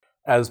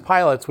as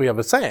pilots, we have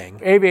a saying: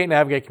 aviate,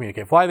 navigate,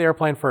 communicate. Fly the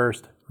airplane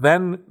first,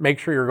 then make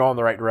sure you're going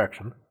the right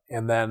direction.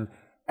 And then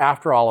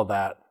after all of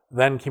that,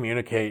 then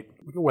communicate,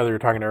 whether you're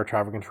talking to air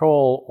traffic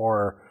control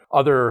or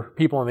other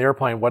people in the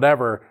airplane,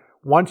 whatever.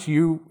 Once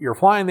you're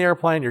flying the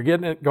airplane, you're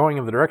getting it going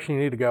in the direction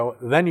you need to go,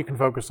 then you can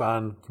focus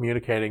on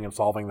communicating and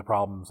solving the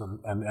problems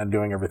and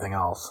doing everything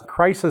else.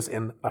 Crisis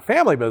in a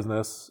family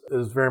business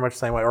is very much the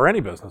same way, or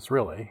any business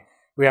really.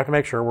 We have to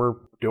make sure we're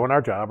doing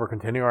our job, we're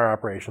continuing our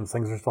operations,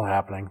 things are still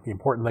happening, the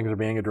important things are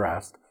being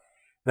addressed.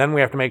 Then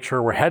we have to make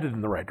sure we're headed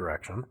in the right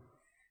direction.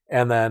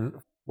 And then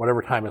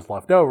whatever time is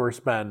left over,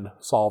 spend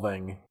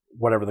solving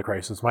whatever the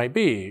crisis might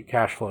be,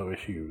 cash flow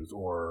issues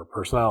or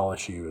personnel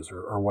issues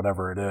or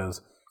whatever it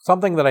is.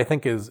 Something that I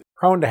think is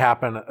prone to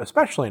happen,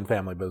 especially in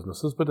family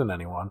businesses, but in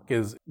anyone,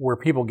 is where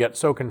people get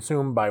so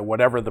consumed by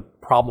whatever the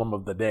problem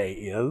of the day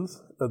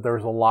is that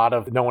there's a lot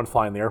of no one's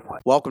flying the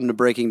airplane. Welcome to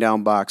Breaking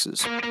Down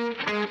Boxes.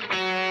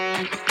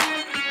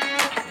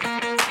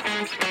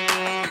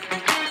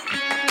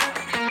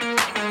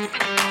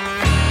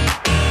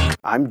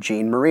 I'm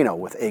Gene Marino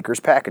with Acres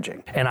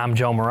Packaging. And I'm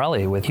Joe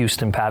Morelli with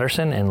Houston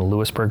Patterson and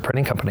Lewisburg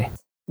Printing Company.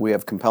 We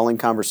have compelling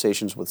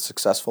conversations with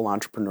successful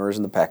entrepreneurs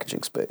in the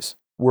packaging space.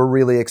 We're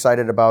really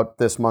excited about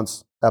this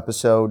month's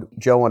episode.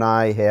 Joe and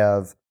I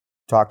have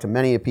talked to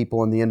many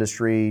people in the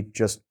industry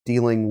just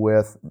dealing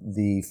with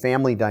the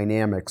family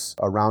dynamics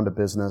around a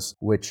business,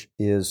 which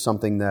is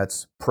something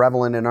that's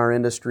prevalent in our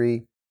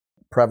industry,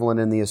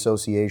 prevalent in the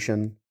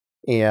association.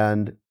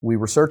 And we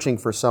were searching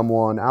for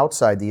someone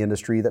outside the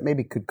industry that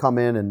maybe could come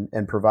in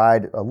and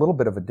provide a little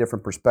bit of a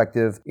different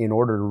perspective in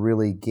order to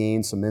really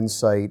gain some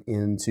insight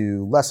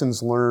into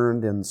lessons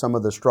learned and some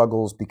of the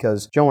struggles,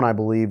 because Joe and I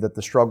believe that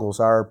the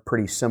struggles are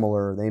pretty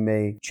similar. They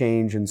may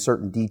change in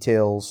certain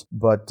details,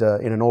 but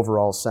in an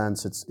overall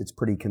sense, it's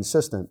pretty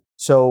consistent.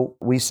 So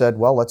we said,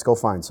 well, let's go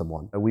find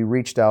someone. We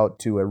reached out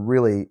to a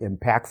really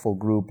impactful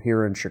group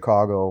here in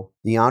Chicago,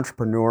 the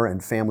Entrepreneur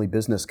and Family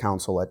Business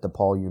Council at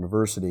DePaul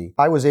University.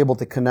 I was able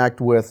to connect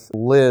with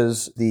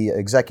Liz, the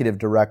executive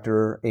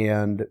director,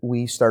 and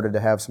we started to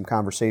have some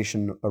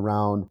conversation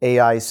around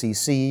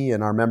AICC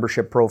and our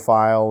membership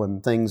profile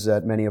and things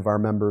that many of our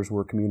members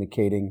were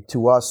communicating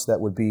to us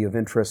that would be of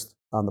interest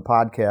on the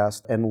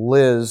podcast. And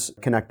Liz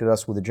connected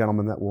us with a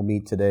gentleman that we'll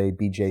meet today,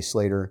 BJ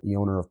Slater, the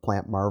owner of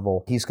Plant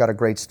Marvel. He's got a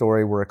great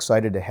story. We're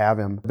excited to have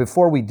him.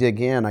 Before we dig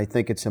in, I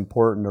think it's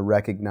important to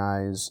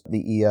recognize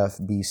the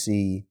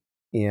EFBC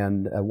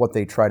and what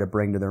they try to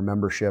bring to their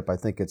membership. I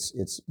think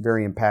it's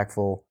very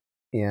impactful.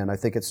 And I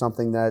think it's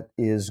something that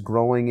is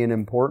growing in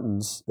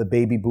importance. The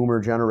baby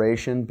boomer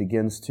generation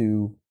begins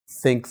to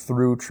think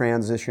through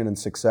transition and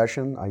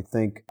succession. I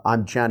think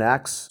I'm Gen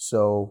X,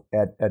 so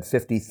at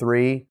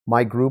 53,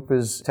 my group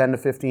is 10 to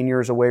 15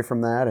 years away from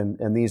that,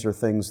 and these are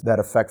things that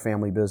affect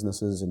family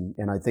businesses,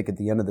 and I think at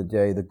the end of the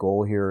day, the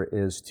goal here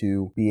is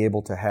to be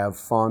able to have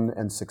fun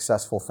and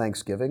successful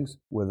Thanksgivings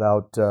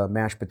without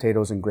mashed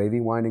potatoes and gravy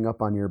winding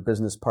up on your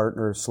business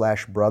partner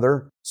 /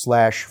 brother /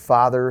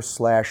 father /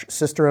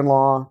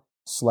 sister-in-law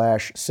 /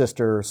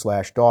 sister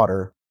 /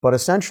 daughter. But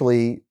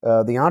essentially,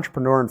 the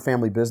Entrepreneur and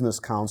Family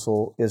Business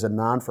Council is a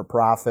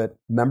non-for-profit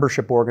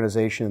membership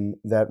organization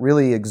that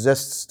really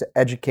exists to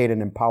educate and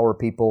empower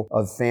people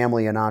of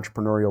family and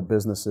entrepreneurial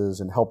businesses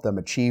and help them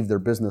achieve their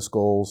business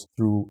goals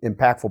through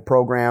impactful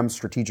programs,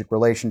 strategic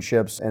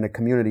relationships, and a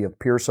community of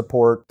peer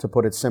support. To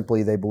put it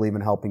simply, they believe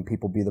in helping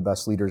people be the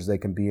best leaders they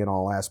can be in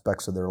all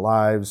aspects of their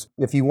lives.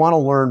 If you want to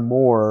learn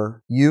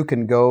more, you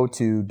can go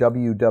to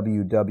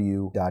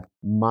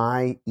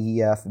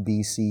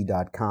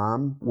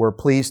www.myefbc.com. We're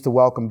pleased to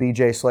welcome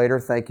BJ Slater.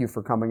 Thank you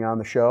for coming on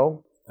the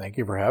show. Thank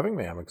you for having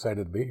me. I'm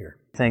excited to be here.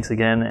 Thanks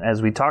again.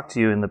 As we talked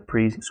to you in the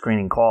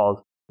pre-screening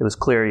calls, it was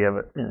clear you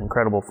have an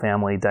incredible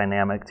family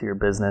dynamic to your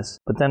business.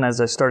 But then as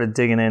I started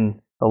digging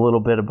in a little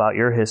bit about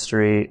your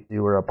history,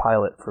 you were a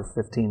pilot for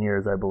 15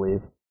 years, I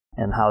believe,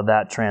 and how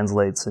that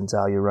translates into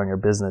how you run your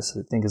business.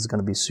 I think is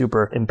going to be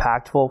super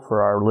impactful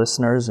for our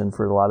listeners and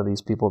for a lot of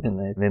these people in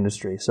the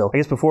industry. So I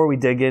guess before we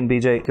dig in,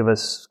 BJ, give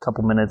us a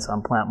couple minutes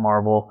on Plant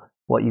Marvel,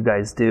 what you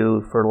guys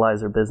do,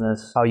 fertilizer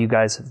business, how you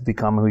guys have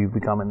become who you've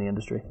become in the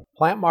industry.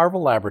 Plant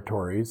Marvel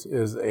Laboratories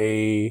is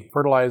a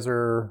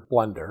fertilizer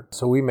blender.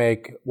 So we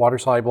make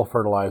water-soluble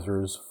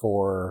fertilizers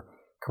for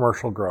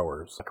commercial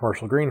growers,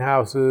 commercial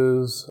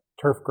greenhouses,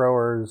 turf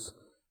growers,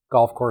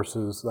 golf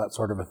courses, that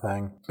sort of a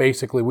thing.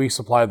 Basically, we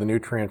supply the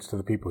nutrients to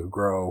the people who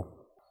grow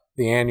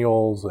the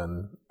annuals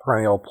and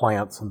perennial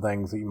plants and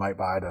things that you might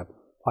buy to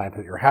plant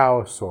at your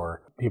house,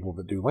 or people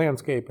that do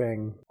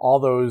landscaping. All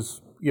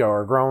those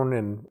are grown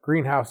in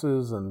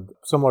greenhouses and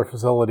similar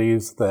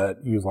facilities that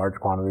use large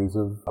quantities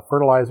of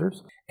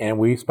fertilizers. And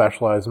we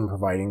specialize in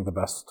providing the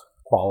best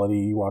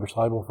quality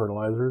water-soluble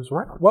fertilizers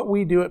around. What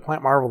we do at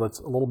Plant Marvel that's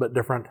a little bit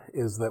different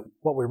is that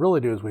what we really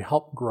do is we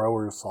help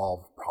growers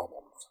solve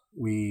problems.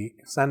 We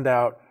send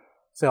out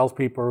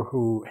salespeople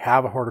who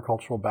have a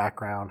horticultural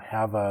background,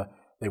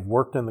 they've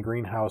worked in the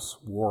greenhouse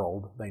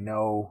world, they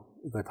know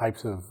the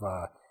types of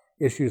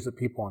issues that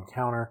people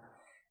encounter,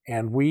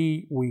 and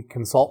we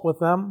consult with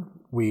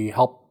them. We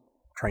help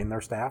train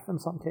their staff in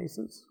some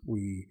cases.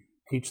 We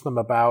teach them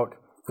about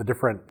the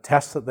different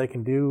tests that they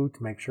can do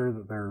to make sure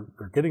that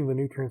they're getting the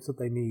nutrients that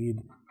they need,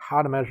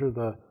 how to measure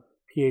the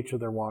pH of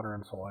their water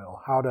and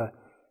soil, how to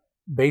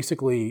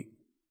basically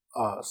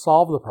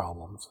solve the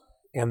problems.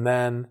 And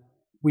then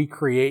we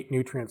create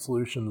nutrient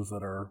solutions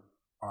that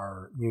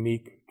are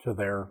unique to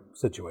their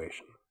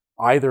situation,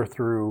 either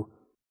through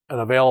an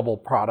available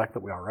product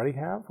that we already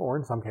have, or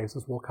in some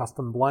cases we'll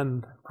custom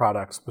blend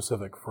products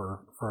specific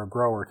for a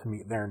grower to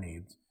meet their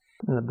needs.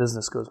 And the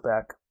business goes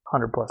back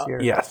 100 plus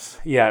years. Yes.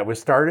 Yeah, it was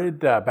started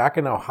back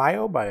in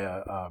Ohio by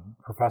a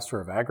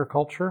professor of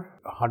agriculture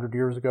 100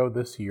 years ago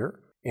this year.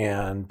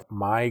 And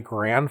my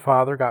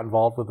grandfather got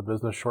involved with the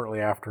business shortly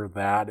after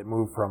that. It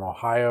moved from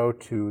Ohio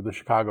to the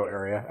Chicago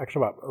area,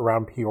 actually about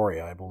around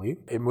Peoria, I believe.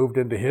 It moved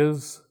into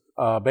his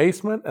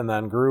basement and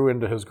then grew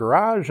into his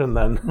garage and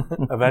then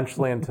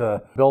eventually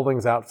into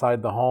buildings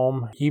outside the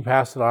home. He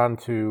passed it on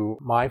to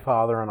my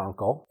father and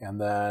uncle. And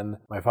then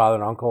my father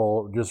and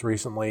uncle just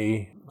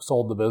recently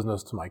sold the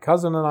business to my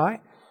cousin and I.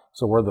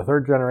 So we're the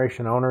third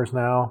generation owners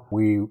now.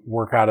 We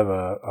work out of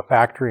a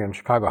factory in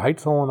Chicago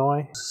Heights,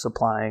 Illinois.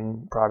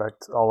 Supplying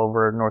product all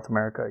over North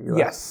America, US?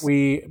 Yes.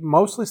 We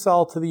mostly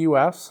sell to the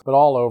US, but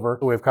all over.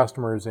 We have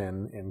customers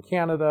in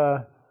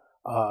Canada,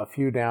 a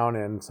few down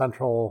in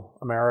Central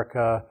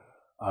America,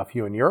 a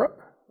few in Europe,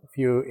 a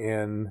few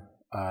in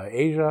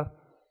Asia,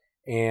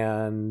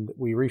 and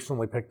we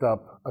recently picked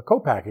up a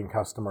co-packing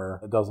customer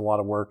that does a lot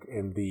of work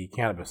in the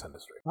cannabis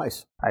industry.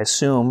 Nice. I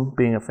assume,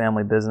 being a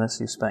family business,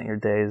 you spent your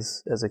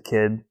days as a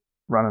kid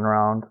running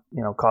around,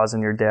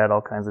 causing your dad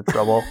all kinds of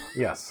trouble.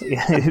 Yes.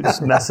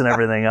 Just messing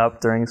everything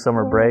up during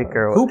summer break,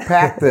 or Who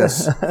packed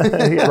this?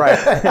 Right.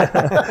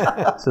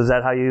 So is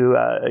that how you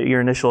your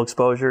initial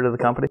exposure to the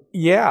company?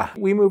 Yeah.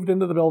 We moved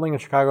into the building in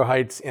Chicago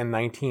Heights in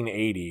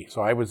 1980,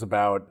 so I was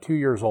about 2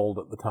 years old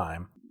at the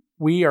time.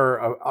 We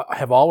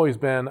have always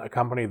been a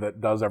company that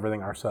does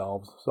everything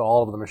ourselves. So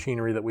all of the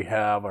machinery that we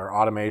have, our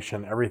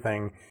automation,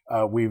 everything,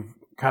 we've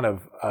kind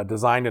of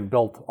designed and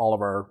built all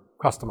of our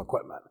custom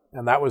equipment.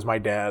 And that was my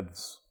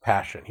dad's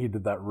passion. He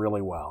did that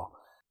really well.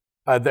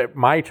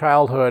 My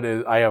childhood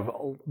I have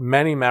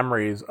many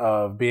memories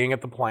of being at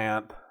the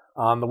plant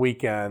on the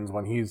weekends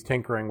when he's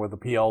tinkering with the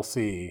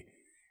PLC.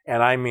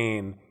 And I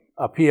mean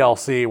a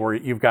PLC where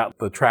you've got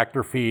the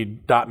tractor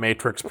feed dot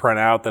matrix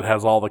printout that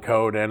has all the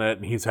code in it,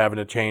 and he's having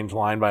to change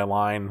line by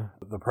line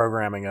the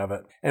programming of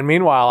it. And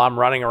meanwhile, I'm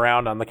running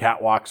around on the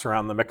catwalks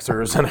around the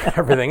mixers and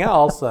everything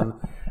else. And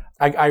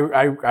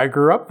I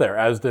grew up there,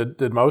 as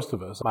did most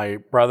of us. My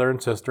brother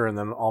and sister and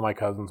then all my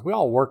cousins, we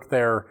all worked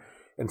there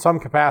in some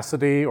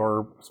capacity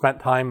or spent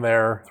time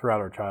there throughout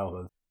our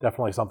childhood.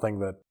 Definitely something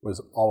that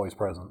was always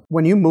present.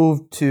 When you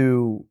moved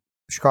to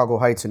Chicago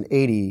Heights in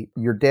 80,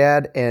 your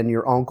dad and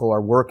your uncle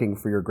are working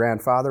for your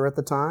grandfather at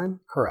the time?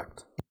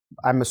 Correct.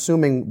 I'm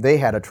assuming they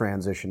had a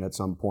transition at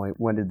some point.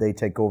 When did they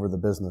take over the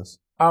business?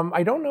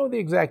 I don't know the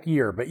exact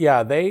year, but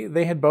yeah,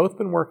 they had both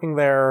been working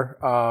there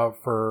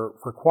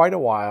for quite a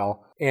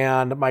while.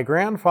 And my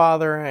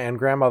grandfather and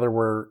grandmother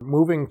were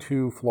moving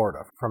to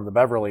Florida from the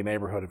Beverly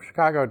neighborhood of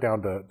Chicago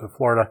down to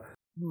Florida.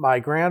 My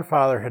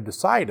grandfather had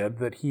decided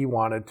that he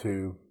wanted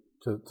to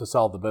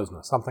sell the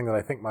business, something that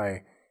I think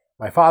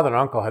my father and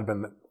uncle had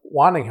been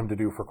wanting him to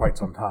do for quite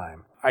some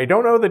time. I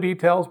don't know the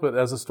details, but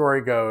as the story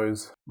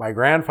goes, my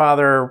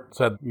grandfather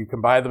said, "You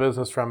can buy the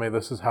business from me.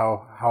 This is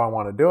how I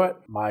want to do it."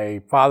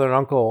 My father and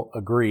uncle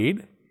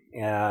agreed.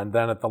 And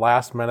then at the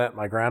last minute,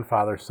 my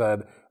grandfather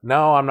said,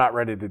 "No, I'm not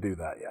ready to do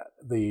that yet."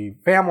 The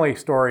family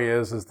story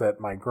is that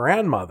my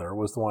grandmother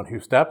was the one who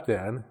stepped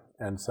in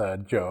and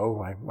said,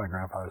 "Joe," my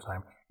grandfather's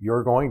name,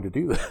 "you're going to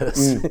do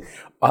this.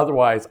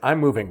 Otherwise, I'm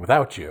moving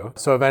without you."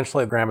 So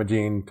eventually, Grandma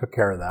Jean took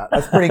care of that.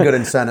 That's pretty good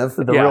incentive.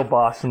 The real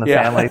boss in the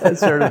family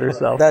asserted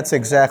herself. That's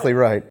exactly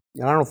right.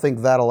 And I don't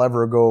think that'll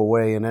ever go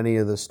away in any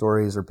of the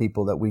stories or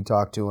people that we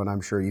talk to, and I'm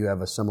sure you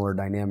have a similar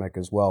dynamic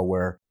as well,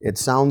 where it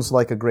sounds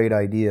like a great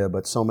idea,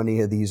 but so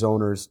many of these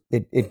owners,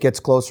 it gets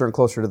closer and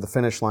closer to the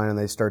finish line, and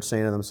they start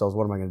saying to themselves,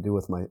 what am I going to do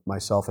with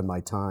myself and my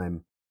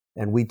time?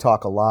 And we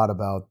talk a lot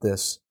about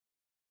this.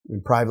 In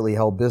privately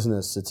held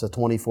business, it's a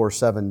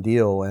 24/7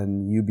 deal,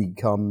 and you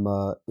become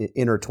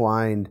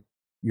intertwined,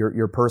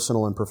 your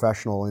personal and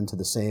professional, into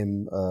the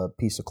same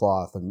piece of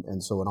cloth,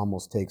 and so it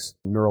almost takes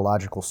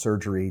neurological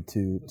surgery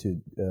to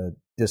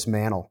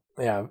dismantle.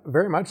 Yeah,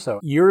 very much so.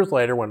 Years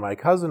later, when my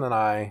cousin and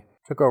I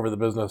took over the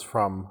business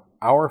from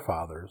our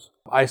fathers,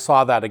 I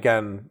saw that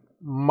again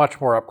much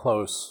more up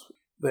close.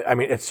 I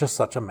mean, it's just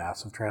such a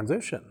massive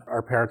transition.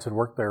 Our parents had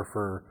worked there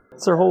for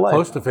it's their whole life.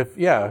 Close to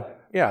 50,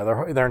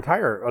 their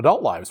entire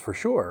adult lives for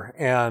sure.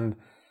 And,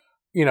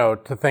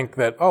 to think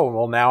that,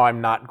 now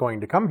I'm not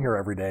going to come here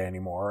every day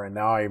anymore. And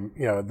now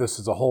this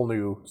is a whole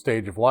new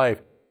stage of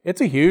life.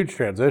 It's a huge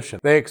transition.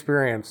 They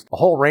experienced a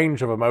whole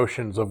range of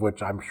emotions, of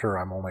which I'm sure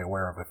I'm only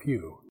aware of a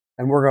few.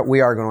 And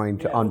we are going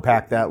to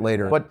unpack that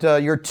later. But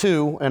you're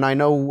two, and I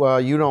know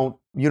you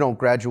don't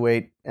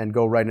graduate and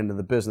go right into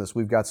the business.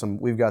 We've got some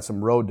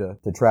road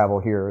to travel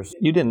here.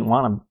 You didn't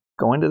want to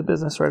go into the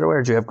business right away,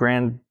 or did you have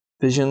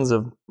visions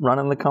of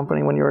running the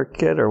company when you were a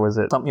kid, or was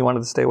it something you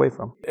wanted to stay away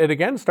from? It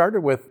again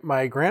started with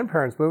my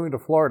grandparents moving to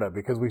Florida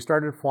because we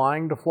started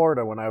flying to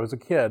Florida when I was a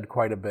kid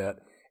quite a bit,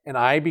 and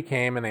I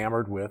became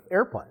enamored with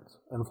airplanes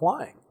and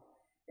flying.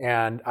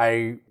 And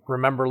I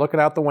remember looking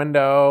out the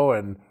window,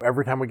 and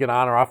every time we get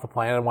on or off the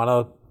plane, I want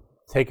to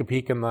take a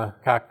peek in the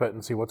cockpit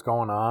and see what's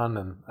going on,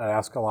 and I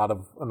ask a lot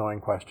of annoying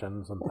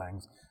questions and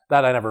things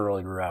that I never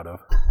really grew out of.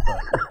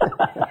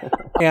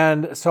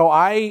 And so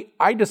I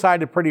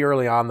decided pretty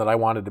early on that I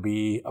wanted to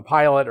be a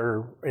pilot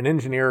or an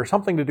engineer or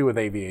something to do with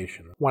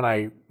aviation. When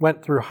I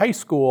went through high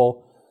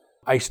school,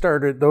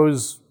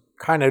 those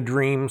kind of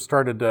dreams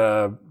started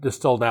to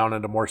distill down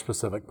into more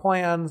specific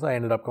plans. I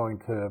ended up going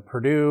to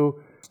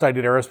Purdue,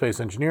 studied aerospace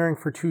engineering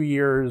for 2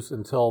 years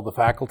until the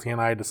faculty and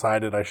I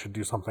decided I should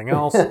do something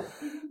else.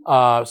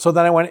 So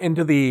then I went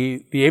into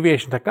the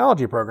aviation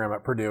technology program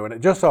at Purdue, and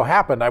it just so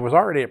happened I was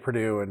already at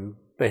Purdue, and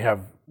they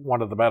have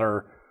one of the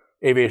better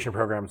aviation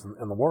programs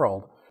in the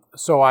world.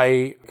 So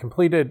I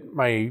completed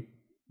my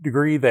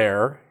degree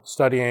there,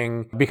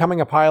 becoming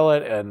a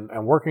pilot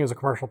and working as a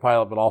commercial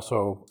pilot, but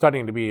also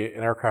studying to be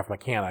an aircraft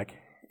mechanic,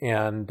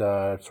 and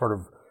sort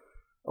of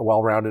a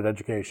well-rounded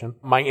education.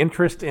 My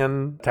interest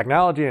in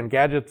technology and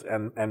gadgets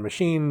and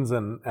machines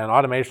and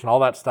automation,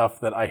 all that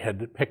stuff that I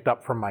had picked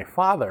up from my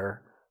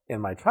father in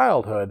my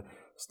childhood,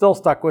 still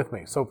stuck with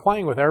me. So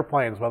playing with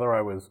airplanes, whether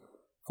I was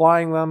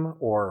flying them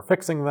or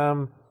fixing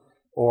them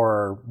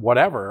or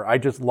whatever, I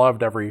just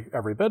loved every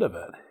bit of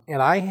it.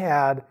 And I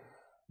had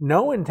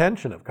no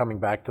intention of coming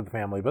back to the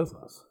family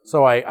business.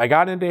 So I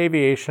got into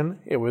aviation.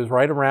 It was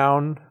right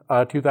around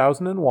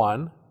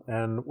 2001,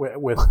 and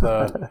with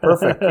the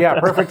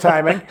perfect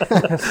timing.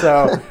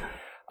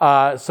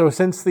 So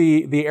since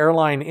the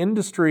airline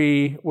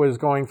industry was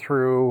going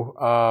through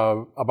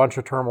a bunch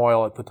of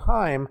turmoil at the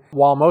time,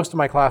 while most of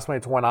my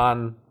classmates went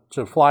on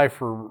to fly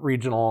for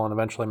regional and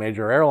eventually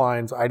major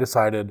airlines, I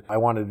decided I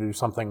wanted to do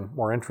something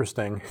more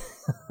interesting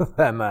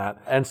than that.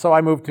 And so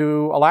I moved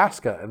to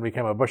Alaska and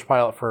became a bush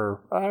pilot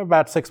for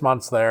about 6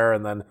 months there,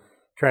 and then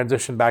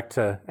transitioned back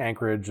to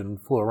Anchorage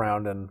and flew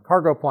around in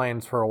cargo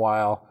planes for a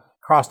while,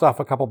 crossed off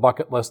a couple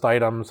bucket list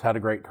items, had a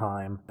great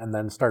time, and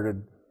then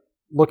started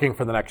looking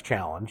for the next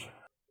challenge.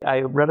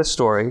 I read a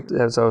story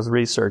as I was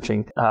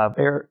researching of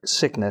air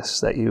sickness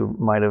that you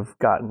might have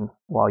gotten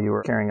while you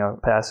were carrying a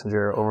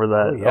passenger over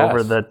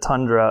the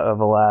tundra of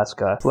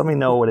Alaska. Let me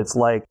know what it's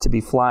like to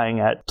be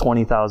flying at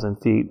 20,000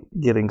 feet,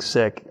 getting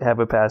sick, have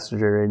a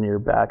passenger in your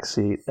back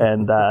seat,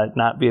 and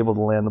not be able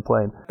to land the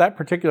plane. That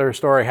particular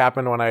story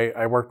happened when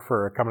I worked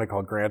for a company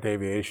called Grant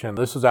Aviation.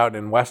 This was out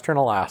in western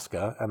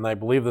Alaska, and I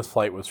believe this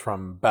flight was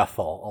from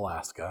Bethel,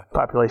 Alaska.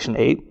 Population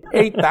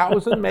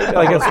 8,000 maybe?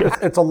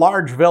 It's a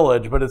large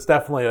village, but it's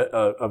definitely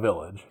a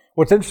village.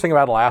 What's interesting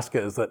about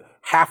Alaska is that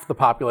half the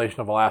population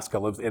of Alaska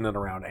lives in and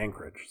around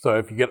Anchorage. So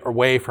if you get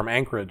away from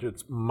Anchorage,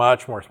 it's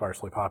much more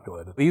sparsely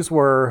populated. These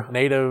were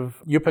native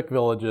Yupik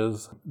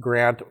villages.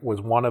 Grant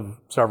was one of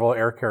several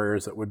air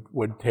carriers that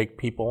would take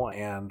people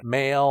and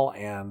mail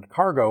and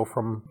cargo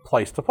from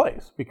place to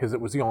place because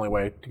it was the only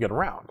way to get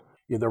around.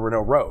 There were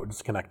no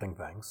roads connecting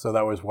things, so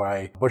that was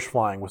why bush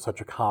flying was such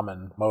a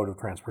common mode of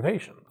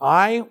transportation.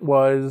 I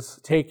was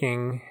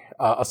taking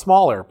a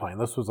small airplane.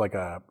 This was like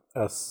a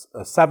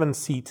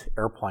 7-seat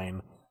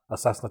airplane, a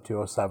Cessna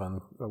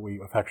 207, that we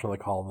affectionately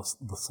call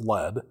the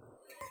sled.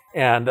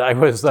 And I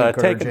was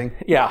taking,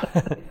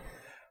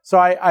 So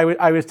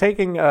I was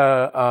taking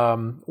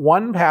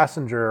one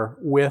passenger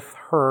with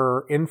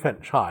her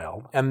infant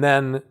child, and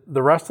then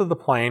the rest of the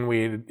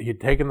plane, he'd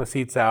taken the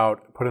seats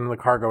out, put in the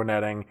cargo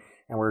netting,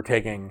 and we were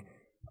taking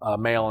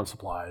mail and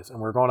supplies, and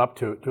we were going up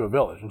to a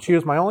village. And she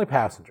was my only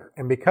passenger.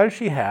 And because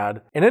she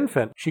had an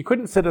infant, she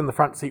couldn't sit in the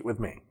front seat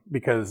with me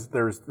because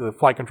there's the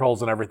flight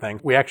controls and everything.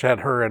 We actually had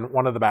her in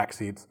one of the back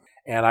seats,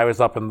 and I was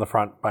up in the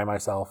front by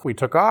myself. We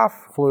took off,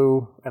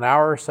 flew an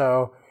hour or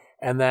so,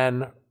 and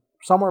then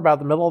somewhere about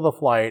the middle of the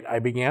flight, I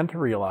began to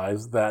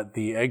realize that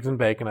the eggs and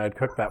bacon I had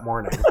cooked that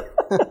morning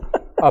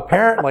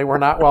apparently were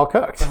not well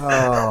cooked.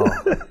 Oh.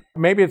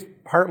 Maybe it's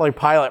partly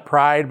pilot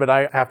pride, but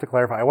I have to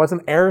clarify. I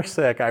wasn't air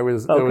sick. It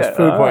was food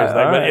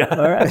poisoning.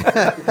 All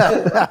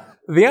right.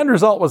 The end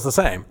result was the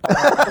same.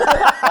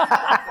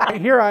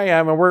 Here I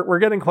am, and we're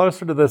getting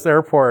closer to this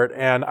airport,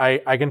 and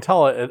I can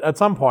tell at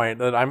some point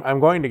that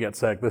I'm going to get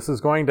sick. This is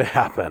going to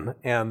happen,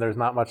 and there's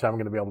not much I'm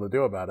going to be able to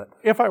do about it.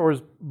 If I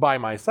was by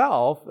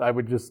myself, I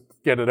would just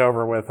get it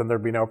over with, and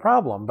there'd be no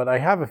problem. But I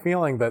have a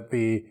feeling that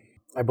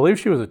I believe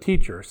she was a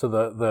teacher, so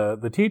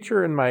the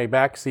teacher in my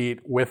back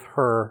seat with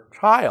her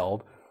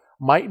child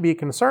might be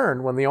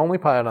concerned when the only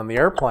pilot on the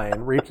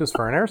airplane reaches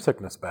for an air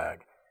sickness bag.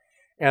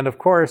 And of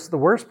course, the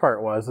worst part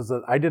is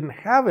that I didn't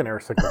have an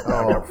air sickness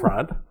bag up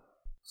front,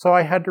 so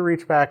I had to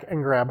reach back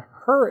and grab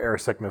her air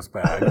sickness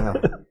bag,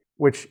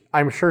 which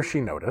I'm sure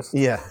she noticed.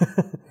 Yeah.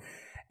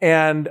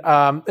 And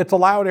it's a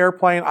loud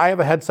airplane. I have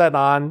a headset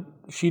on.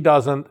 She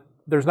doesn't.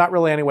 There's not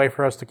really any way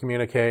for us to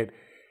communicate.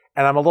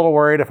 And I'm a little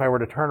worried if I were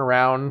to turn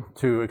around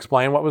to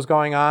explain what was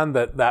going on,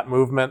 that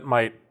movement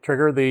might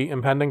trigger the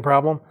impending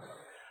problem.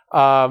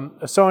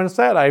 So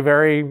instead, I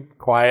very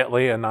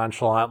quietly and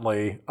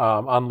nonchalantly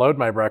unload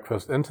my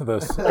breakfast into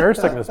this air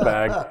sickness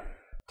bag,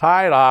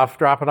 tie it off,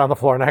 drop it on the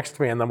floor next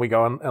to me, and then we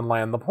go and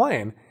land the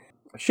plane.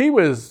 She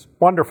was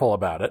wonderful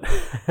about it.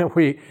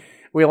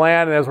 We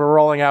land, and as we're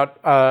rolling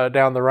out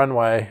down the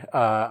runway,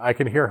 I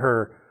can hear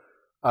her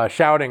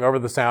shouting over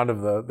the sound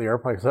of the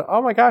airplane. So,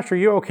 "Oh my gosh, are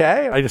you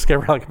okay?" I just gave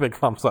her like a big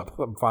thumbs up.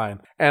 I'm fine.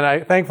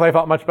 And thankfully I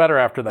felt much better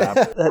after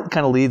that. That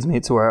kind of leads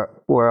me to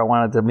where I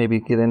wanted to maybe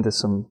get into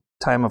some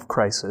time of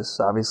crisis.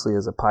 Obviously,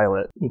 as a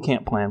pilot, you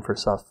can't plan for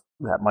stuff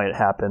that might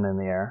happen in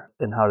the air.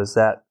 And how does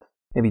that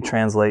maybe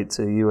translate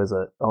to you as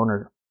an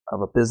owner of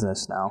a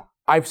business now?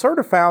 I've sort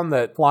of found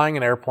that flying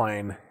an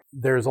airplane,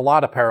 there's a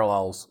lot of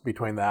parallels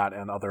between that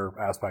and other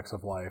aspects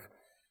of life.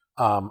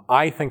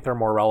 I think they're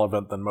more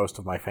relevant than most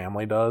of my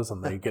family does,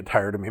 and they get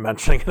tired of me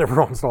mentioning it every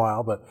once in a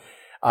while. But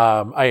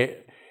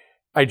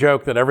I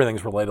joke that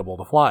everything's relatable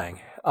to flying.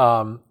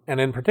 And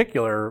in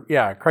particular,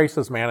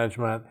 crisis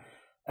management.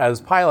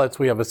 As pilots,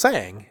 we have a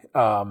saying,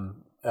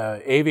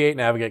 aviate,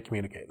 navigate,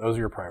 communicate. Those are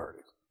your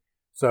priorities.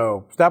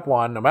 So step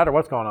one, no matter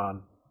what's going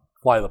on,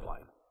 fly the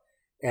plane.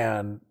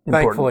 And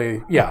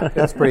thankfully,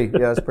 that's pretty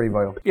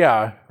vital.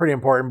 Yeah, pretty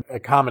important. A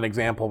common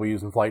example we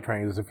use in flight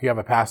training is if you have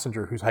a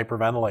passenger who's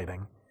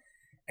hyperventilating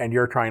and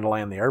you're trying to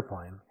land the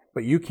airplane,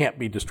 but you can't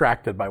be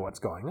distracted by what's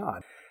going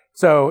on.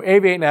 So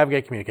aviate,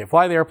 navigate, communicate.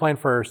 Fly the airplane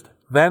first,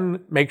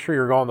 then make sure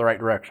you're going the right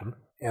direction.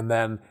 And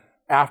then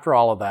after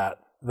all of that,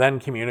 then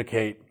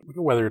communicate,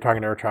 whether you're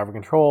talking to air traffic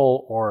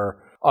control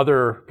or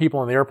other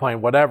people in the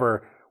airplane,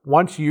 whatever.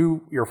 Once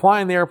you're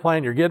flying the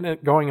airplane, you're getting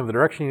it going in the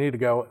direction you need to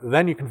go,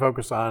 then you can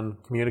focus on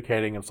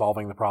communicating and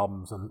solving the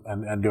problems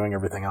and doing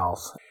everything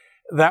else.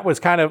 That was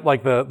kind of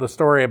like the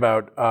story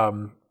about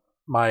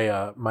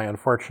my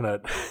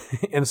unfortunate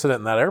incident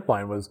in that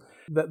airplane was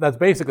that's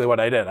basically what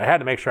I did. I had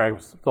to make sure I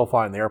was still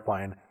flying the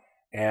airplane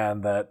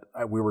and that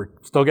we were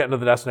still getting to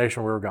the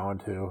destination we were going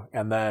to.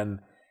 And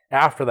then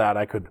after that,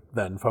 I could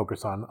then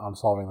focus on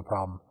solving the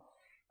problem.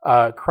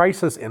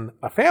 Crisis in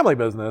a family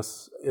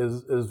business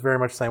is very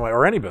much the same way,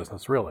 or any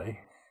business really.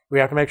 We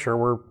have to make sure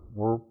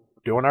we're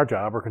doing our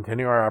job, we're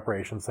continuing our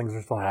operations, things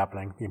are still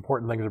happening, the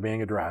important things are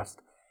being addressed.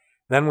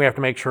 Then we have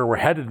to make sure we're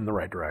headed in the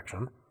right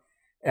direction.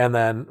 And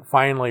then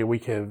finally, we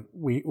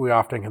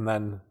often can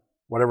then,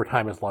 whatever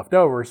time is left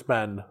over,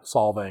 spend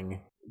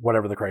solving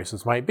whatever the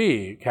crisis might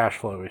be, cash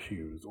flow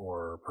issues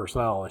or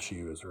personnel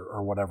issues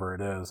or whatever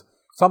it is.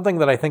 Something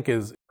that I think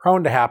is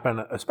prone to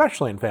happen,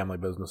 especially in family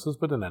businesses,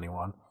 but in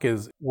anyone,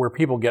 is where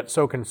people get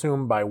so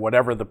consumed by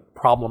whatever the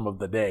problem of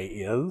the day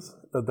is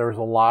that there's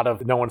a lot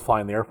of no one's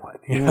flying the airplane.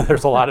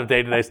 There's a lot of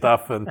day-to-day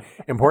stuff and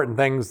important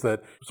things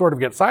that sort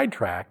of get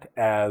sidetracked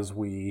as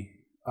we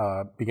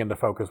begin to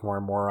focus more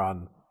and more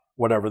on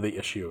whatever the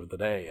issue of the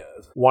day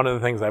is. One of the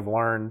things I've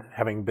learned,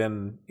 having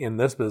been in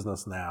this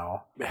business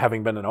now,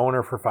 having been an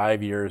owner for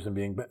 5 years and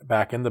being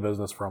back in the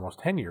business for almost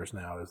 10 years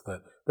now, is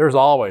that there's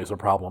always a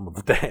problem of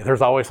the day.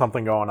 There's always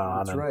something going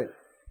on. That's right.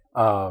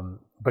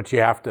 But you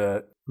have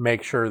to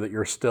make sure that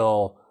you're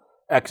still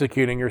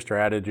executing your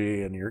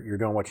strategy and you're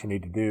doing what you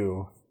need to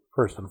do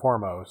first and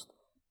foremost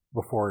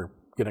before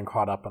getting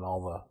caught up in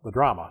all the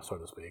drama, so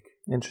to speak.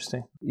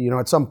 Interesting.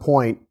 At some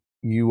point,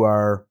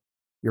 you're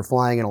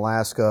flying in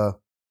Alaska,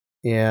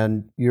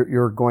 and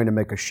you're going to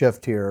make a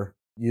shift here.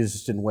 You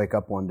just didn't wake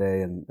up one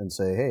day and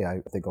say, "Hey, I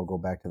think I'll go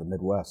back to the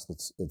Midwest.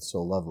 It's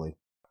so lovely."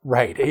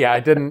 Right. Yeah,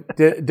 it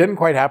didn't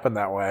quite happen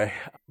that way.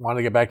 Wanted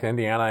to get back to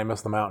Indiana. I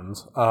miss the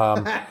mountains.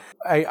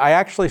 I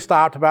actually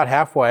stopped about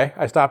halfway.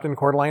 I stopped in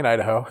Coeur d'Alene,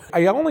 Idaho.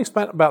 I only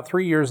spent about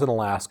 3 years in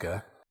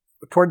Alaska.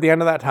 Toward the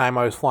end of that time,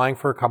 I was flying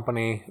for a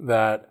company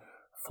that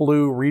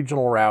flew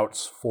regional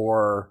routes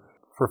for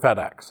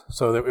FedEx.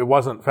 So it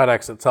wasn't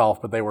FedEx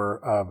itself, but they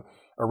were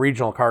a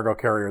regional cargo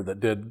carrier that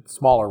did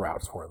smaller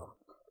routes for them.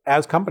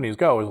 As companies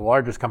go, it was the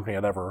largest company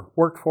I'd ever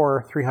worked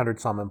for, 300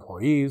 some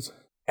employees.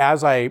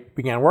 As I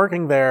began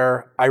working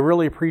there, I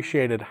really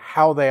appreciated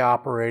how they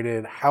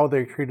operated, how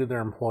they treated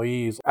their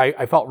employees.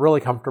 I felt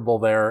really comfortable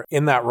there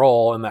in that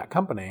role in that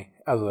company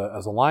as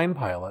a line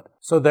pilot,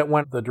 so that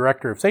when the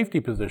director of safety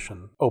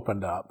position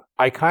opened up,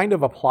 I kind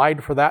of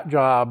applied for that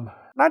job.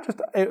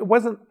 It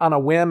wasn't on a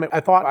whim. I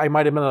thought I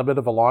might have been a bit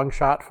of a long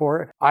shot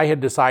for it. I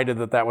had decided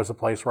that was a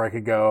place where I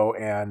could go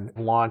and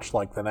launch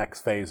like the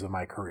next phase of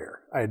my career.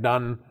 I had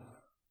done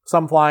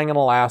some flying in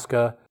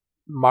Alaska,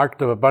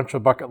 marked a bunch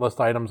of bucket list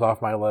items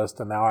off my list,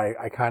 and now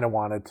I kind of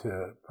wanted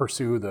to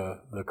pursue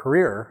the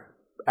career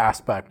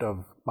aspect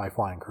of my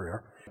flying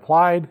career.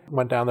 Applied,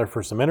 went down there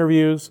for some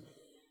interviews,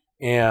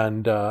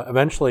 and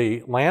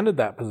eventually landed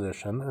that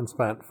position and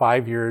spent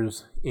 5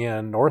 years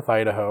in North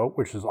Idaho,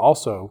 which is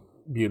also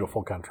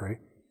beautiful country.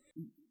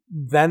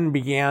 Then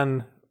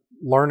began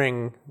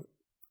learning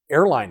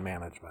airline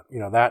management,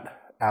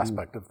 that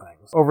aspect of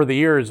things. Over the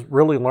years,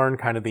 really learned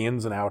kind of the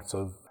ins and outs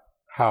of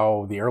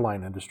how the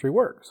airline industry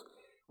works,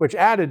 which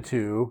added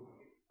to,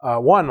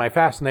 one, my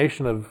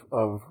fascination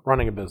of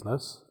running a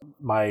business,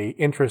 my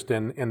interest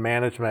in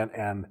management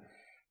and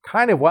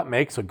kind of what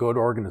makes a good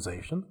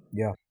organization.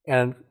 Yeah.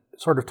 And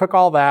sort of took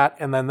all that,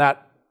 and then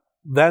that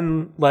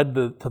then led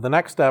to the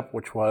next step,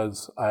 which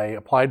was I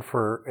applied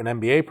for an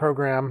MBA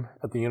program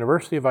at the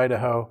University of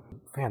Idaho.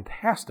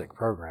 Fantastic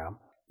program.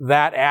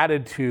 That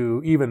added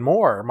to even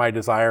more my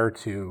desire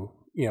to,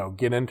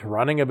 get into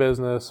running a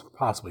business,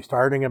 possibly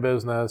starting a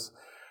business.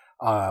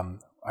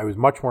 I was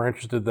much more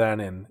interested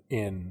then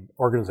in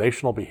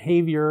organizational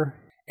behavior,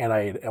 and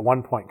I at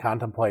one point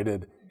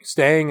contemplated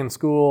staying in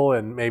school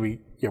and maybe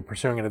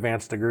pursuing an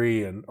advanced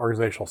degree in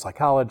organizational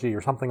psychology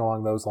or something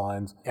along those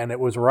lines. And it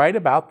was right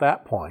about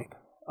that point,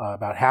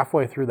 about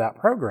halfway through that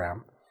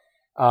program,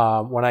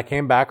 when I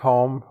came back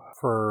home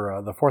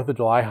for the 4th of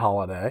July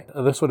holiday.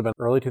 This would have been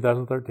early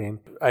 2013.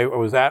 I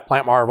was at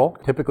Plant Marvel.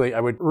 Typically,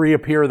 I would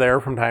reappear there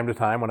from time to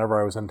time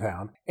whenever I was in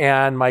town.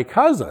 And my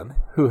cousin,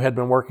 who had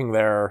been working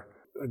there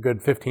a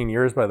good 15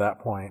 years by that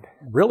point,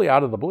 really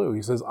out of the blue,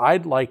 he says,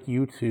 I'd like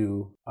you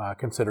to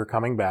consider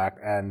coming back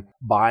and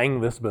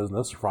buying this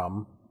business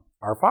from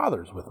our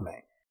fathers with me.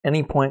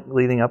 Any point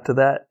leading up to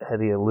that, had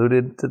he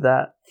alluded to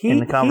that in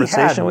the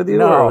conversation with you?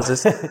 No. Or was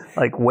this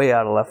like way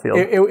out of left field?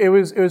 It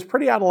was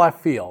pretty out of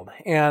left field.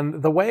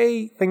 And the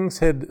way things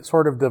had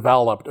sort of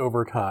developed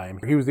over time,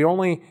 he was the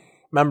only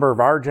member of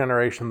our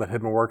generation that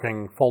had been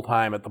working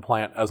full-time at the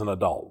plant as an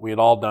adult. We had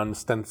all done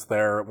stints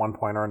there at one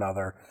point or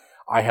another.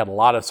 I had a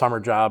lot of summer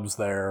jobs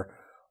there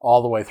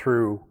all the way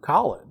through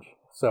college.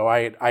 So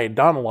I had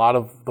done a lot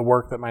of the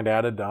work that my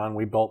dad had done.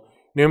 We built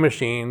new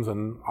machines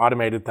and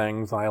automated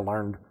things, and I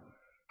learned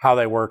how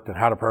they worked and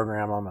how to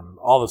program them and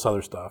all this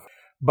other stuff.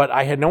 But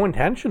I had no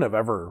intention of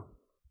ever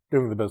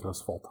doing the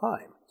business full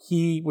time.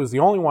 He was the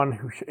only one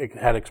who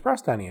had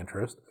expressed any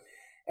interest.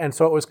 And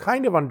so it was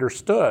kind of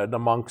understood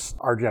amongst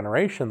our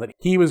generation that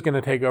he was going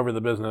to take over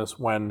the business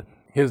when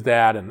his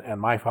dad and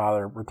my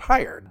father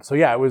retired. So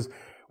yeah, it was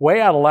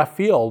way out of left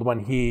field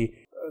when he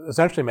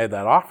essentially made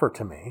that offer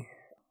to me.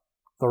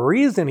 The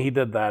reason he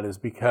did that is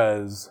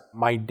because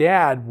my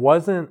dad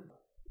wasn't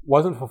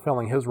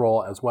fulfilling his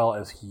role as well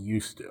as he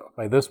used to.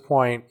 By this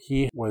point,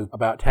 he was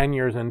about 10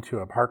 years into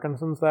a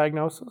Parkinson's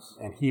diagnosis,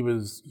 and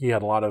he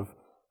had a lot of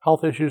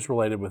health issues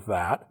related with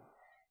that.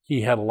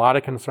 He had a lot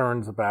of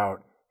concerns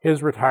about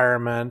his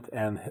retirement,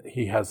 and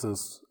he has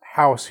this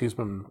house he's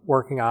been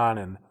working on,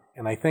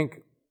 and I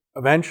think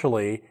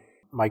eventually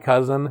my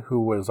cousin,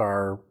 who was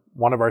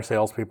one of our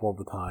salespeople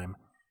at the time,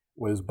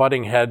 was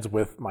butting heads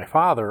with my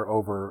father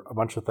over a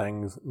bunch of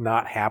things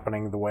not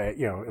happening the way,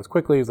 as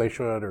quickly as they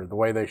should or the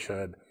way they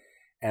should.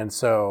 And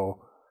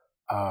so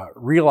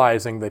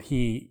realizing that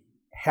he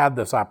had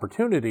this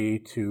opportunity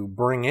to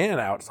bring in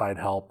outside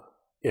help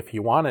if he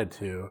wanted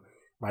to,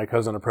 my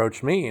cousin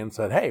approached me and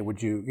said, hey,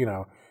 would you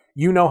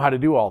know how to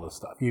do all this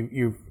stuff.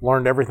 You've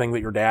learned everything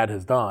that your dad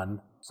has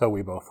done, so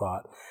we both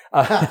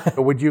thought.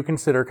 Would you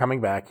consider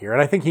coming back here?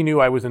 And I think he knew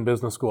I was in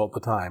business school at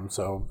the time,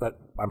 so that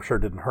I'm sure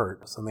didn't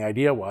hurt. And the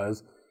idea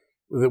was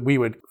that we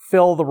would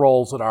fill the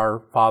roles that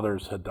our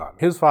fathers had done.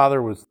 His father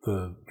was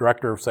the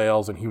director of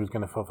sales, and he was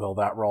going to fulfill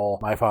that role.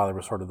 My father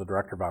was sort of the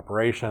director of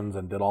operations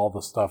and did all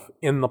the stuff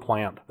in the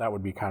plant. That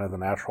would be kind of the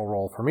natural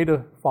role for me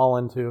to fall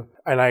into.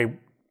 And I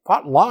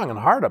thought long and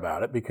hard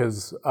about it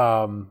because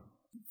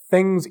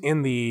things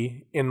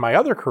in my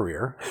other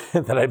career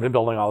that I'd been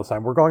building all the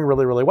time were going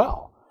really, really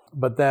well.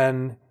 But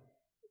then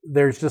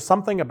there's just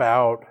something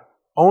about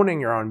owning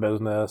your own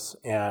business,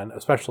 and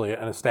especially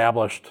an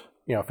established,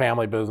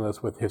 family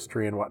business with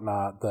history and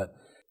whatnot, that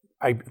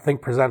I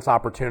think presents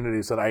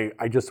opportunities that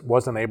I just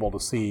wasn't able to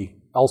see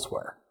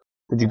elsewhere.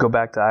 Did you go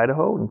back to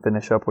Idaho and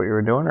finish up what you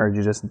were doing, or did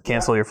you just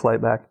cancel your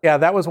flight back? Yeah,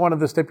 that was one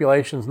of the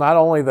stipulations. Not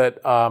only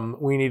that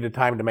we needed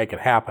time to make it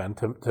happen,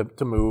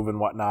 to move and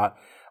whatnot,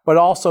 but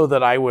also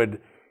that I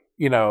would,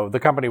 the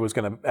company was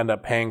going to end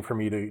up paying for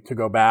me to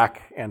go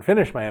back and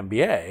finish my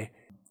MBA.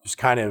 Just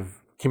kind of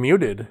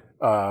commuted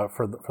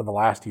for the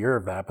last year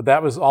of that. But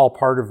that was all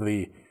part of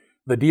the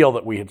deal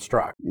that we had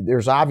struck.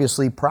 There's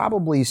obviously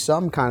probably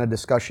some kind of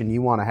discussion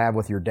you want to have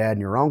with your dad and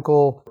your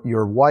uncle,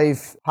 your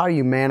wife. How are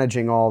you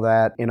managing all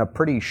that in a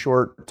pretty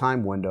short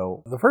time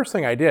window? The first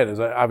thing I did is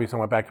I obviously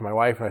went back to my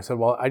wife and I said,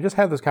 well, I just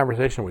had this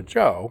conversation with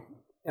Joe.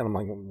 And I'm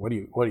like, what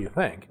do you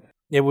think?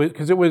 It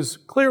was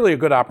clearly a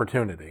good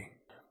opportunity.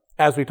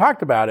 As we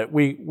talked about it,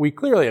 we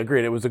clearly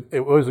agreed it was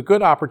a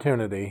good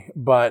opportunity,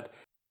 but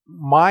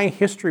my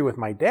history with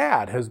my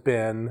dad has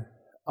been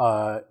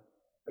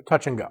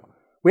touch and go.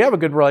 We have a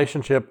good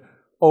relationship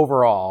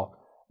overall,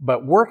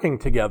 but working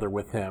together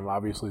with him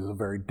obviously is a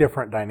very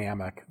different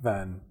dynamic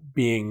than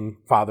being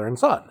father and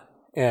son.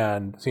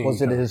 And seeing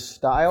was it his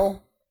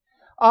style?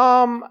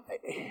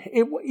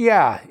 It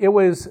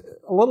was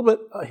a little bit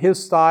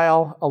his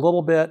style, a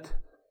little bit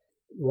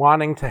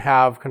wanting to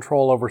have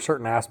control over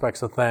certain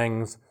aspects of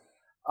things.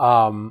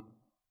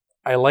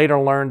 I later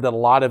learned that a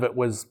lot of it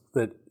was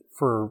that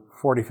for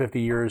 40, 50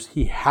 years,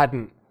 he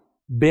hadn't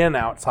been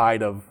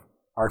outside of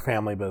our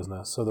family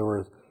business.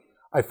 So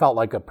I felt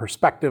like a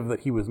perspective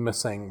that he was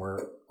missing, where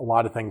a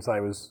lot of things I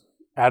was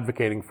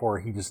advocating for,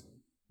 he just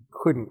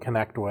couldn't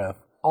connect with.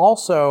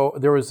 Also,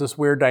 there was this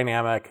weird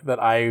dynamic that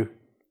I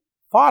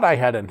thought I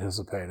had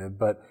anticipated,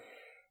 but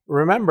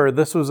remember,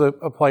 this was a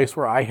place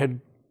where I had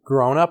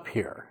grown up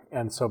here.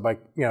 And so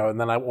and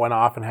then I went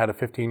off and had a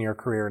 15-year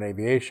career in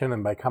aviation.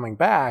 And by coming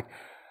back,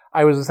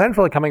 I was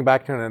essentially coming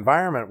back to an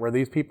environment where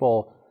these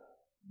people,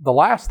 the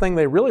last thing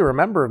they really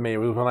remember of me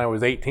was when I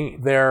was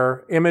 18.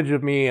 Their image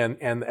of me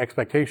and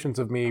expectations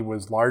of me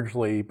was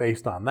largely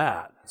based on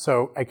that.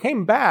 So I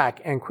came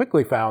back and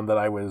quickly found that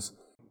I was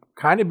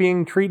kind of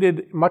being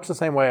treated much the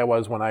same way I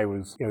was when I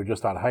was,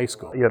 just out of high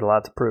school. You had a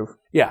lot to prove.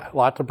 Yeah, a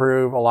lot to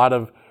prove, a lot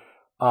of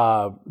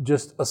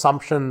just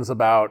assumptions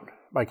about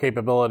my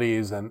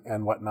capabilities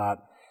and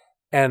whatnot.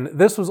 And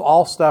this was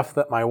all stuff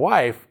that my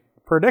wife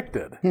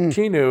predicted.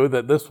 She knew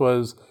that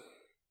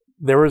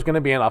there was going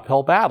to be an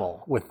uphill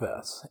battle with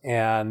this.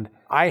 And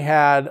I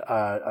had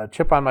a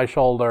chip on my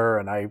shoulder,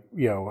 and I,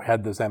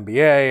 had this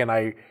MBA, and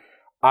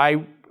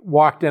I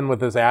walked in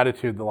with this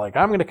attitude that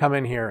I'm going to come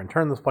in here and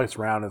turn this place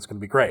around. It's going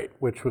to be great,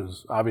 which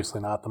was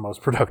obviously not the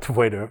most productive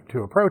way to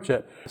approach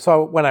it.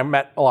 So when I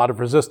met a lot of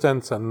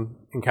resistance and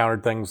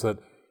encountered things that,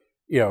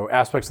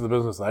 aspects of the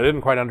business that I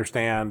didn't quite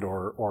understand,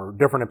 or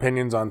different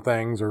opinions on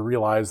things, or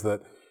realized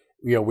that,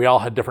 we all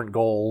had different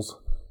goals,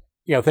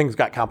 things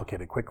got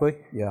complicated quickly.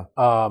 Yeah.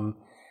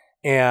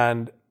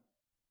 And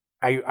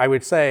I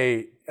would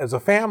say, as a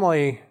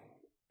family,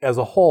 as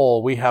a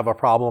whole, we have a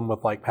problem with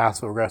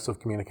passive-aggressive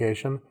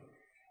communication,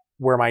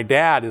 where my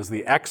dad is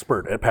the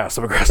expert at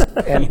passive-aggressive.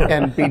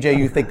 And BJ,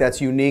 you think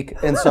that's unique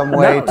in some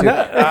way?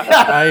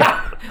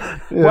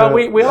 Well,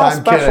 we all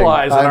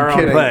specialize in our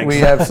own things.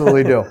 We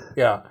absolutely do.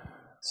 Yeah.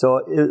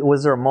 So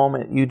was there a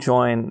moment you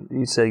joined,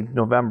 you say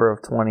November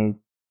of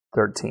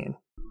 2013,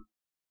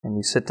 and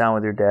you sit down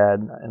with your dad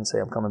and say,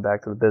 I'm coming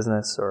back to the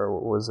business,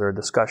 or was there a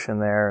discussion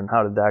there, and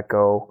how did that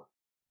go?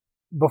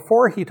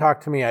 Before he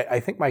talked to me, I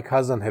think my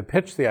cousin had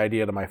pitched the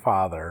idea to my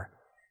father,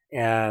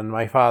 and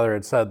my father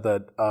had said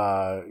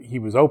that he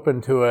was open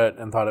to it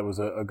and thought it was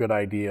a good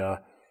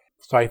idea.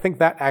 So I think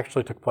that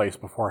actually took place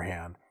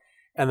beforehand.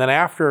 And then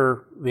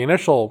after the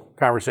initial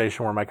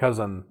conversation where my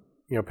cousin,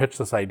 pitched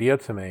this idea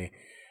to me,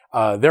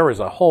 there was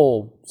a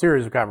whole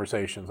series of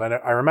conversations.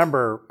 I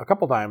remember a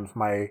couple times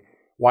my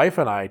wife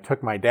and I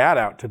took my dad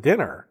out to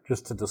dinner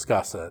just to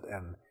discuss it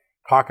and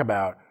talk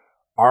about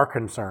our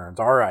concerns,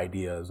 our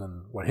ideas,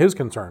 and what his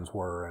concerns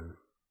were, and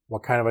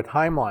what kind of a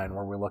timeline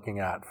were we looking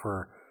at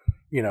for,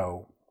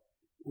 were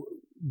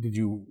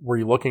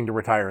you looking to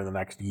retire in the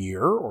next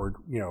year, or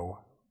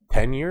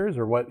 10 years,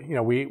 or what?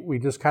 We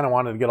just kind of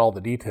wanted to get all the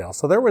details.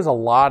 So there was a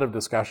lot of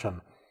discussion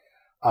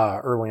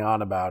early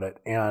on about it,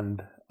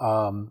 and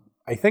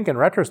I think in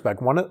retrospect,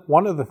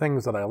 one of the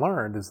things that I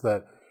learned is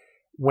that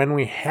when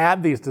we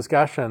had these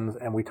discussions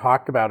and we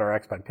talked about our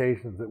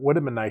expectations, it would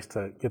have been nice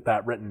to get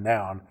that written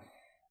down.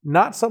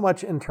 Not so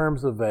much in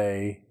terms of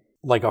a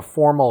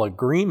formal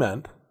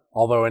agreement,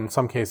 although in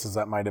some cases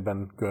that might have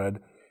been good,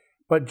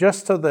 but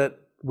just so that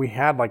we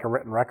had a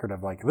written record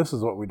of this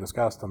is what we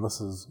discussed, and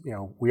this is,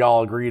 we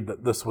all agreed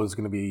that this was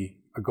going to be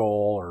a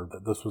goal, or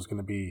that this was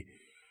going to be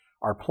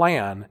our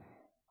plan.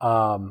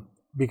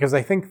 Because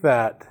I think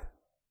that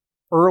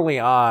early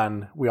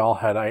on, we all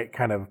had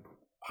kind of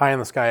pie in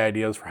the sky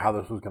ideas for how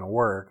this was going to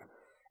work.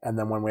 And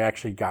then when we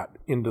actually got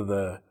into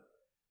the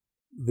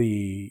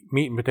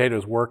meat and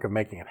potatoes work of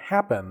making it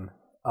happen,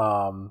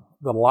 that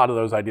a lot of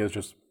those ideas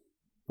just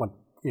went,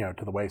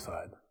 to the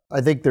wayside.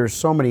 I think there's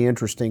so many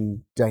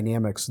interesting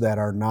dynamics that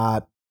are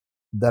not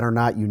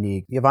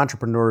unique. You have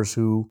entrepreneurs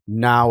who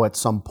now at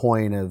some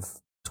point have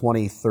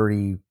 20,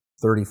 30,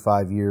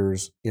 35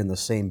 years in the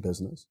same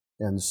business.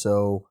 And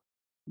so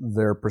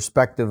their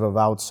perspective of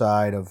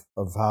outside of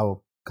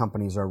how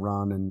companies are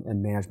run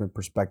and management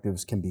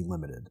perspectives can be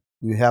limited.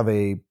 You have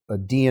a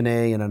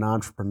DNA in an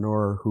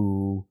entrepreneur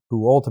who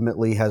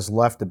ultimately has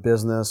left a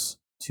business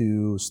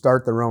to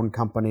start their own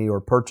company or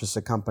purchase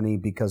a company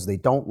because they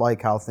don't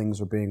like how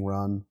things are being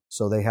run.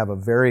 So they have a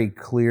very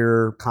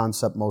clear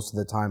concept most of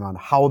the time on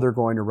how they're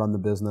going to run the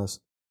business.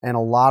 And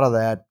a lot of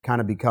that kind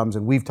of becomes,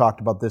 and we've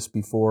talked about this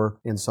before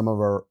in some of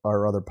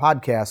our other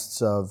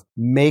podcasts, of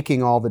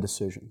making all the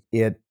decisions.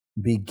 It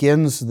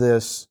begins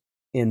this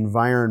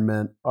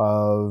environment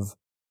of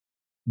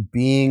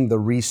being the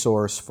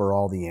resource for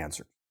all the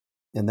answers.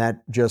 And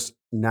that just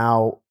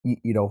now,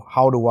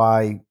 how do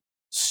I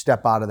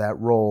step out of that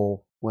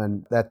role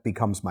when that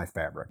becomes my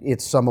fabric?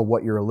 It's some of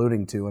what you're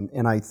alluding to.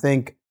 And I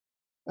think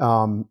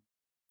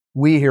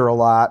we hear a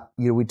lot,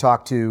 we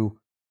talk to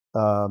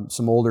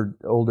some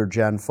older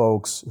gen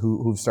folks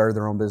who've started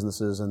their own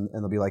businesses, and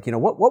they'll be like,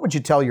 what would you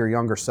tell your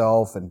younger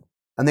self? And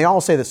they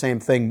all say the same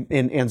thing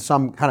in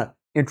some kind of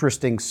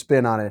interesting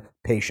spin on it: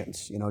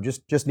 patience.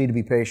 Just need to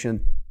be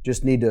patient. You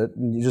just need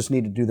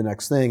to do the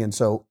next thing. And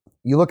so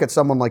you look at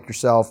someone like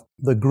yourself,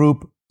 the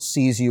group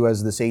sees you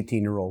as this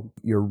 18-year-old.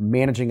 You're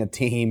managing a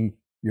team,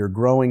 you're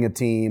growing a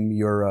team,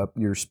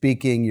 you're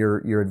speaking,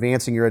 you're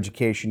advancing your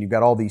education. You've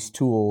got all these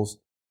tools,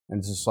 and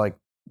it's just like,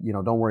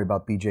 don't worry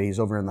about BJ. He's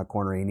over in the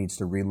corner. He needs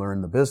to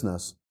relearn the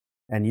business.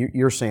 And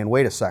you're saying,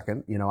 wait a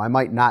second. I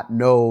might not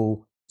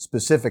know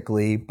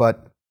specifically,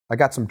 but I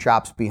got some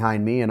chops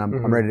behind me, and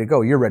I'm ready to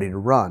go. You're ready to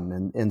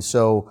run. And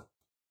so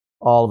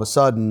all of a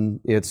sudden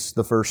it's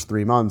the first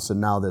 3 months and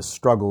now this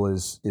struggle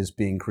is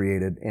being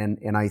created.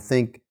 And I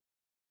think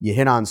you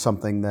hit on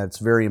something that's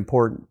very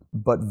important,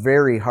 but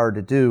very hard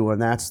to do.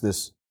 And that's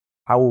this,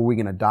 how are we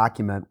going to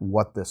document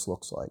what this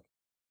looks like?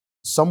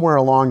 Somewhere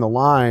along the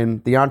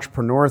line, the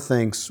entrepreneur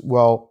thinks,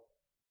 well,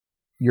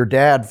 your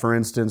dad, for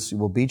instance,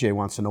 well, BJ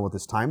wants to know what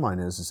this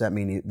timeline is. Does that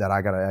mean that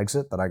I got to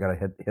exit, that I got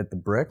to hit the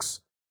bricks?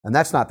 And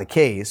that's not the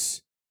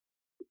case.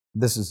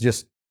 This is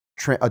just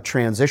a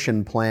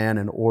transition plan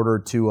in order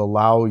to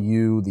allow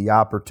you the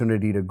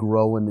opportunity to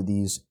grow into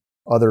these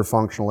other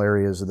functional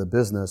areas of the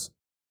business,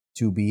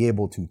 to be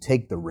able to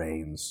take the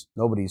reins.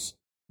 Nobody's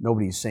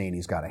saying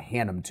he's got to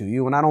hand them to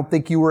you, and I don't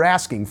think you were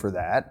asking for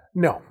that.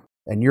 No.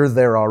 And you're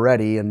there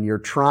already, and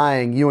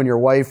you and your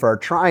wife are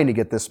trying to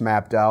get this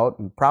mapped out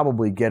and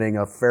probably getting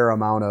a fair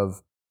amount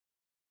of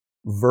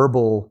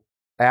verbal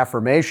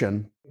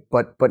affirmation,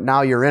 but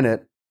now you're in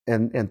it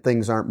and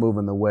things aren't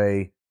moving the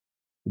way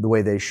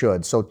they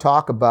should. So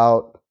talk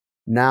about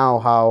now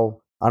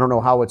how, I don't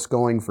know how it's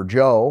going for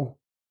Joe.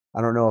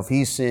 I don't know if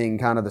he's seeing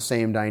kind of the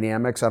same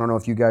dynamics. I don't know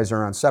if you guys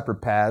are on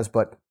separate paths,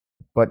 but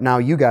now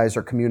you guys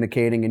are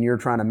communicating and you're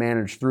trying to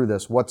manage through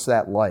this. What's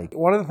that like?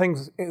 One of the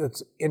things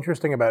that's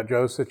interesting about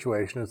Joe's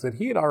situation is that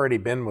he had already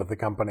been with the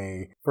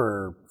company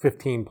for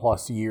 15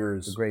 plus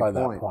years by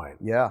that point.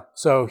 Yeah.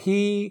 So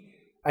he,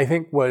 I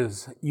think,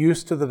 was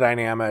used to the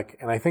dynamic,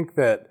 and I think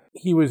that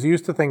he was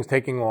used to things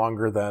taking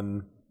longer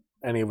than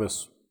any of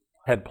us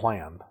had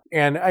planned.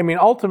 And I mean,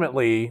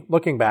 ultimately,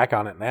 looking back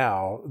on it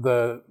now,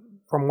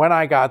 from when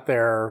I got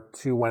there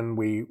to when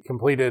we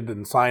completed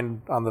and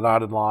signed on the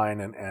dotted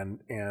line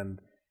and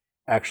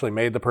actually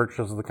made the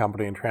purchase of the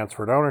company and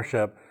transferred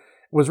ownership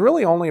was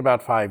really only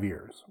about 5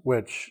 years,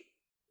 which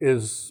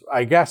is,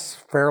 I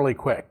guess, fairly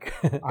quick.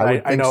 I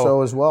would think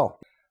so as well.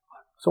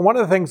 So one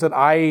of the things that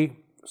I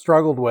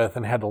struggled with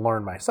and had to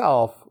learn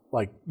myself,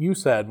 like you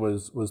said,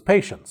 was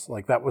patience.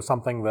 Like that was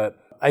something that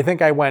I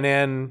think I went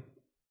in,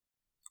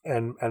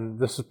 and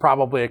this is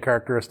probably a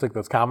characteristic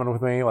that's common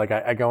with me. Like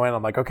I go in,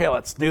 I'm like, okay,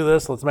 let's do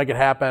this, let's make it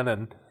happen.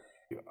 And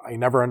I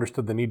never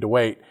understood the need to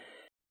wait.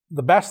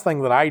 The best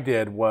thing that I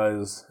did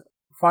was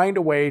find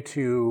a way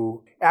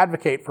to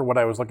advocate for what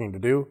I was looking to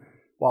do,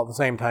 while at the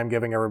same time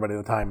giving everybody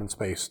the time and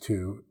space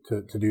to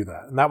do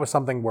that. And that was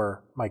something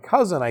where my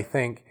cousin, I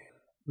think,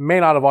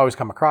 may not have always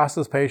come across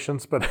as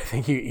patience, but I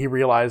think he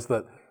realized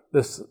that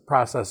this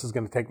process is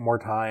going to take more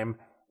time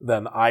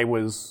than I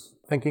was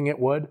thinking it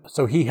would.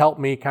 So he helped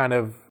me kind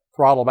of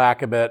throttle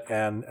back a bit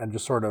and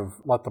just sort of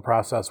let the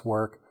process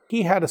work.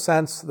 He had a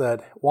sense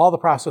that while the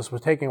process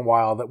was taking a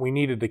while, that we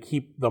needed to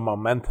keep the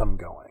momentum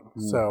going.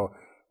 So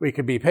we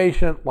could be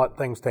patient, let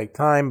things take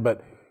time,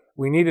 but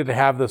we needed to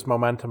have this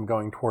momentum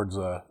going towards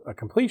a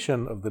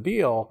completion of the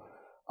deal.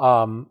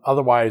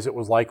 Otherwise, it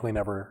was likely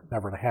never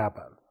to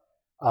happen.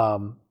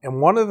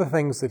 And one of the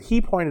things that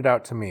he pointed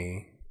out to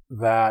me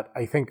that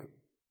I think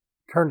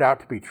turned out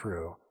to be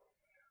true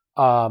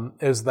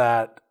is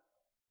that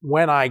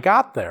when I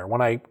got there,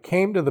 when I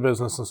came to the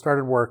business and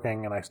started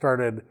working and I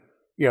started,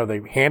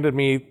 they handed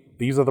me,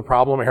 these are the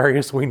problem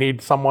areas we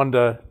need someone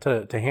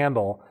to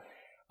handle.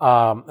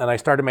 And I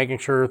started making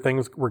sure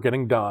things were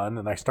getting done,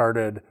 and I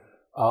started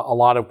a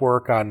lot of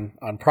work on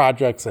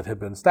projects that had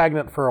been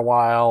stagnant for a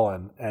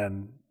while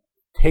and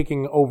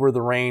taking over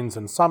the reins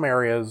in some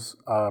areas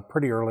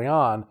pretty early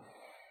on.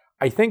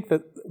 I think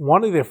that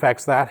one of the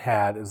effects that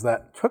had is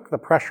that took the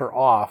pressure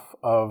off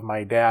of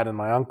my dad and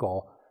my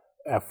uncle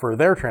for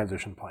their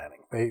transition planning.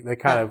 They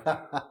kind of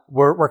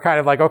were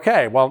kind of like,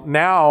 okay, well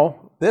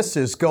now this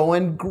is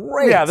going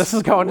great. Yeah, this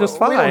is going just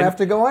fine. We don't have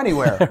to go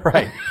anywhere.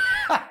 Right.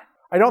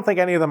 I don't think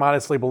any of them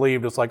honestly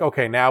believed it's like,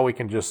 okay, now we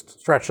can just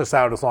stretch this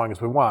out as long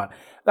as we want.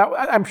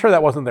 I'm sure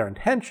that wasn't their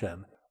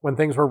intention. When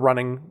things were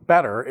running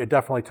better, it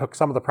definitely took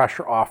some of the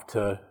pressure off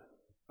to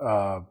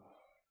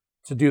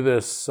do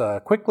this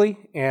quickly,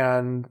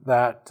 and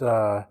that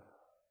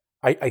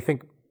I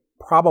think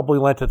probably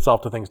lent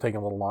itself to things taking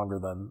a little longer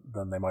than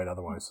they might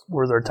otherwise.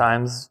 Were there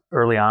times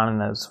early on in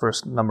those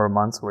first number of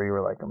months where you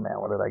were like, oh man,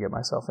 what did I get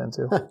myself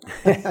into?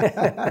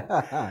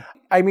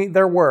 I mean,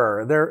 there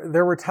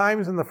were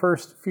times in the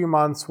first few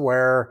months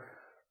where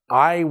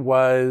I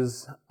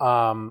was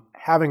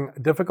having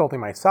difficulty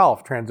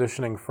myself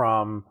transitioning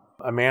from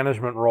a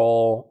management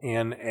role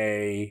in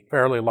a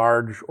fairly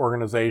large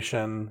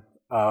organization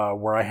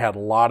where I had a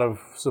lot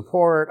of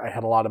support, I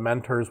had a lot of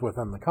mentors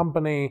within the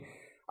company,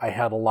 I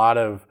had a lot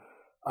of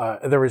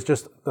there was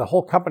just, the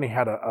whole company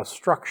had a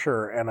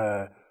structure and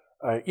a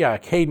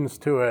cadence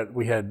to it.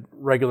 We had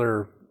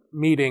regular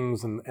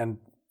meetings and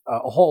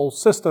a whole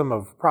system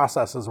of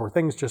processes where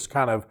things just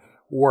kind of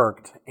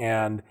worked.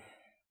 And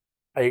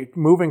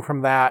moving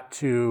from that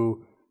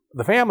to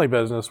the family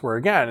business, where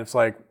again, it's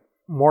like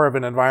more of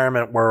an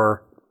environment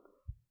where,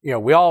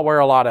 we all wear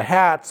a lot of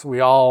hats, we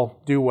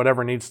all do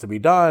whatever needs to be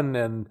done.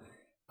 And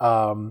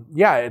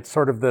it's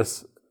sort of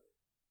this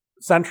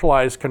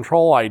centralized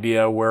control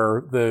idea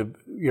where the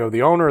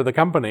owner of the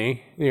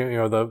company,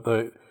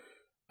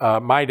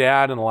 my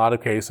dad in a lot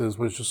of cases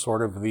was just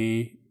sort of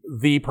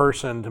the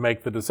person to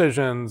make the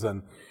decisions,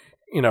 and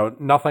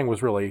nothing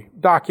was really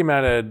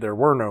documented. There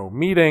were no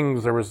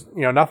meetings. There was,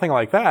 nothing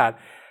like that.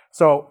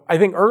 So I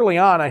think early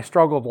on I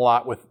struggled a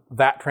lot with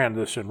that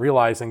transition,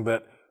 realizing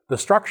that the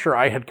structure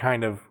I had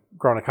kind of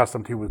grown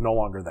accustomed to was no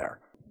longer there.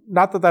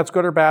 Not that that's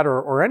good or bad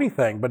or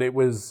anything, but it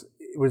was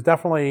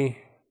definitely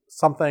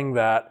something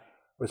that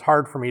was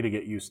hard for me to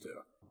get used to.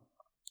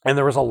 And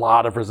there was a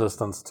lot of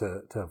resistance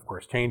to of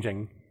course,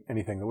 changing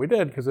anything that we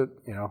did because it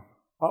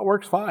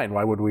works fine.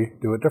 Why would we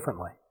do it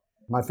differently?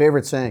 My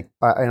favorite saying,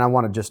 and I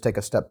want to just take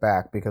a step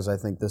back because I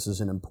think this is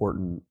an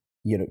important,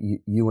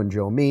 you and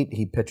Joe meet,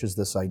 he pitches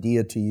this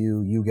idea to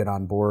you, you get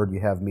on board,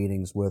 you have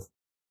meetings with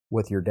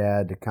your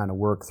dad to kind of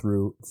work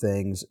through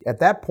things. At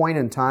that point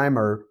in time,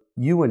 are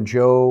you and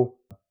Joe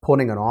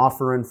putting an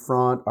offer in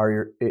front?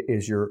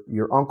 Is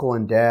your uncle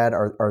and dad,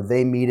 are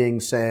they meeting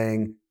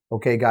saying,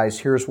 okay guys,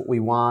 here's what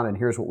we want and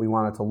here's what we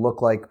want it to look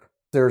like?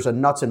 There's a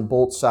nuts and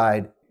bolts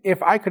side.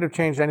 If I could have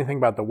changed anything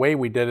about the way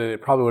we did it,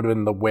 it probably would have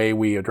been the way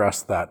we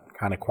addressed that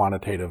kind of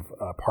quantitative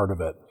part of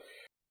it.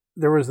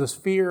 There was this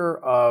fear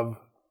of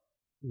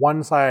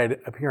one side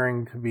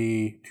appearing to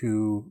be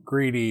too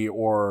greedy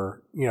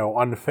or,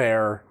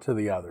 unfair to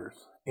the others.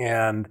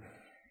 And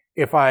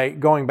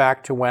going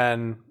back to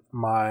when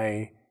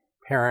my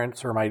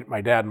parents or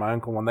my dad and my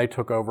uncle, when they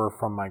took over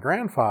from my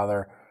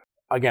grandfather,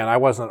 again, I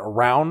wasn't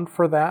around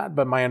for that,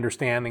 but my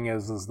understanding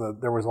is that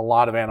there was a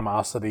lot of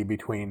animosity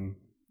between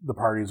the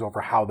parties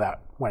over how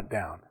that went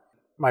down.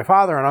 My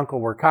father and uncle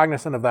were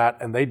cognizant of that,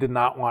 and they did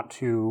not want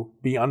to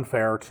be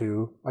unfair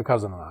to my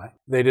cousin and I.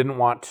 They didn't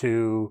want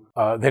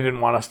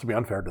us to be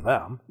unfair to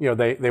them.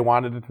 They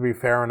wanted it to be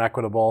fair and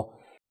equitable.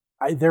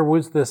 There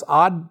was this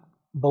odd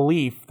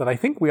belief that I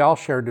think we all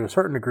shared to a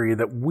certain degree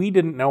that we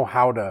didn't know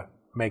how to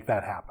make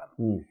that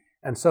happen.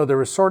 And so there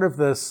was sort of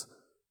this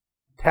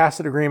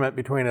tacit agreement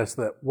between us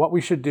that what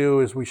we should do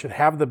is we should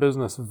have the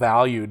business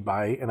valued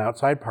by an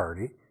outside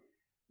party,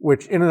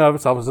 which in and of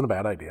itself isn't a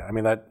bad idea. I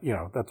mean,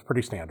 that's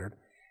pretty standard.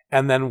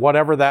 And then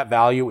whatever that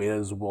value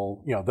is,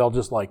 they'll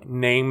just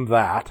name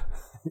that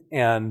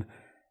and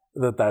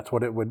that's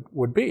what it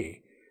would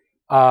be.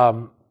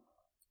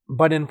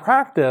 But in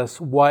practice,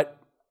 what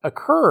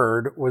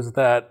occurred was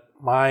that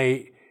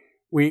my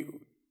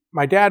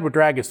dad would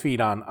drag his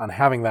feet on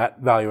having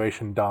that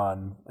valuation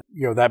done.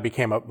 That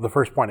became the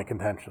first point of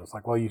contention. It's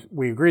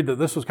we agreed that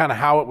this was kind of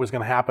how it was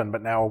going to happen,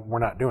 but now we're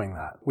not doing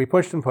that. We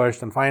pushed,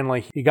 and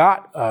finally he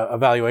got a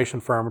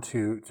valuation firm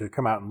to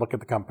come out and look at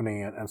the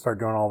company and start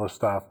doing all this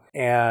stuff.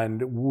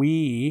 And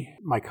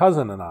my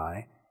cousin and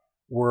I,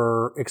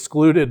 were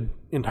excluded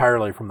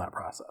entirely from that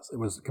process. It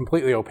was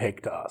completely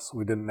opaque to us.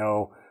 We didn't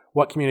know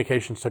what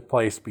communications took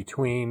place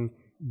between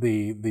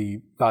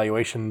the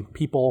valuation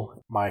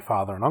people, my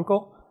father and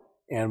uncle,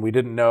 and we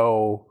didn't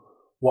know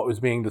what was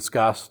being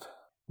discussed.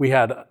 We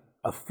had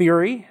a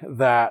theory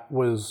that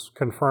was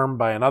confirmed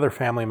by another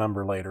family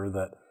member later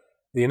that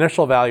the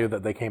initial value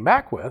that they came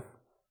back with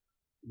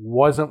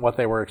wasn't what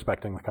they were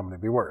expecting the company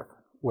to be worth,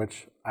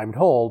 which I'm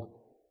told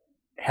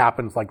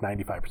happens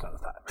 95% of the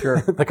time.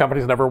 Sure. The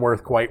company's never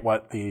worth quite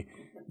what the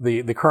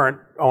current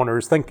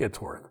owners think it's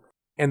worth.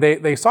 And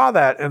they saw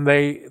that and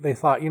they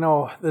thought,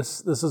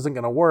 this isn't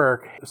going to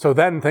work. So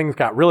then things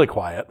got really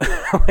quiet.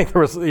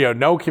 There was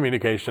no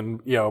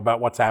communication about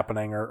what's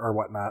happening or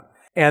whatnot.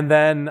 And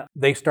then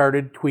they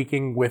started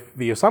tweaking with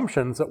the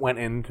assumptions that went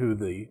into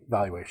the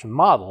valuation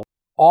model.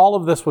 All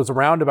of this was a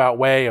roundabout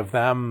way of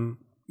them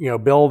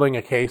building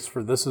a case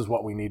for this is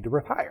what we need to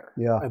retire.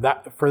 Yeah.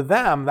 That for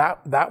them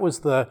that was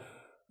the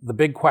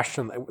big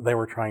question that they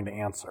were trying to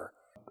answer.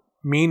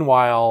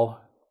 Meanwhile,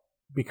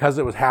 because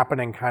it was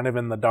happening kind of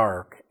in the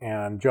dark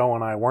and Joe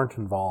and I weren't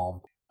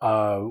involved,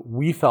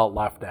 we felt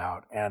left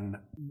out. And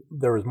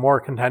there was more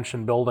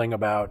contention building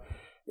about,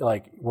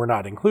 we're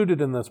not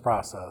included in this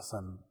process.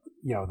 And,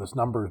 this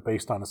number is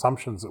based on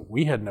assumptions that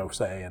we had no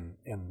say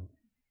in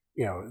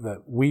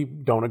that we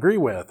don't agree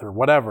with or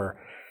whatever.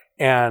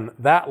 And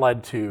that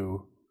led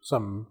to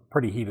some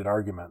pretty heated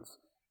arguments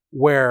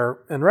where,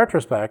 in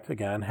retrospect,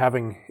 again,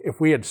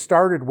 if we had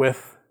started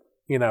with,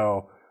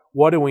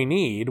 what do we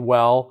need?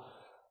 Well,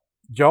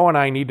 Joe and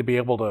I need to be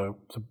able to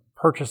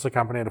purchase a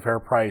company at a fair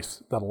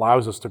price that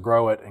allows us to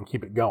grow it and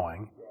keep it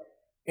going.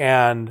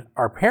 And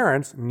our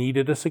parents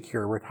needed a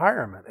secure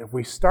retirement. If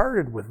we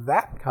started with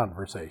that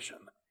conversation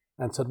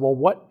and said, well,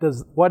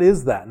 what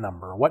is that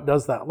number? What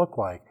does that look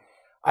like?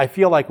 I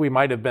feel like we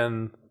might have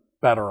been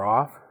better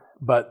off,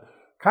 but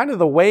kind of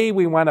the way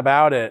we went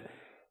about it,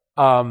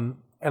 and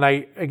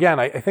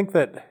I think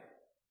that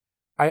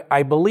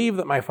I believe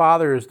that my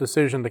father's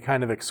decision to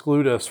kind of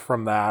exclude us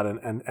from that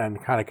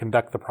and kind of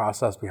conduct the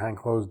process behind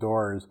closed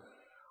doors,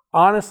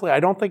 honestly, I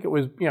don't think it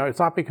was, it's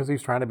not because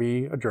he's trying to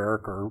be a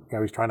jerk or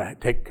he's trying to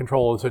take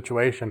control of the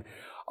situation.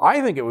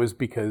 I think it was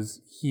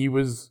because he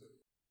was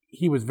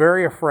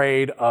very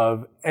afraid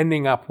of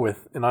ending up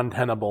with an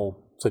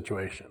untenable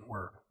situation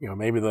where,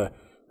 maybe the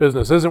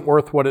business isn't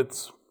worth what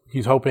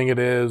he's hoping it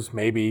is.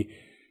 Maybe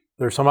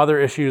there's some other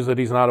issues that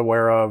he's not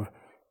aware of.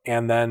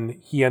 And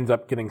then he ends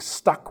up getting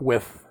stuck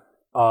with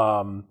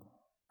a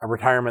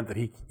retirement that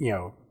he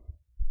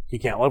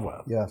can't live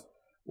with. Yes.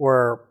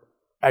 where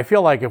I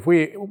feel like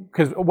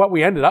because what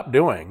we ended up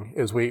doing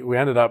is we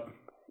ended up,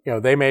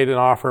 they made an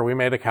offer, we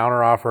made a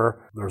counter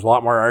offer, there was a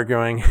lot more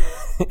arguing,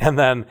 and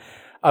then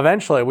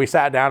eventually we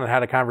sat down and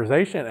had a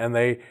conversation, and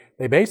they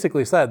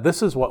basically said,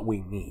 this is what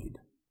we need.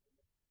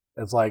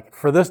 It's like,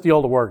 for this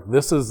deal to work,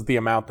 this is the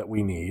amount that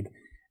we need.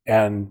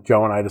 And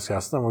Joe and I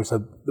discussed them. We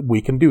said,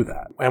 we can do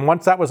that. And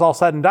once that was all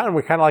said and done,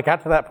 we kind of like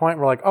got to that point.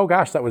 We're like, oh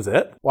gosh, that was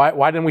it?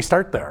 Why didn't we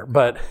start there?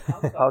 But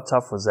how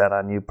tough was that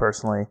on you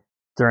personally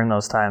during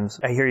those times?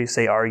 I hear you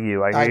say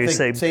argue. I hear you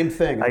say same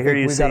thing. I hear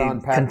you say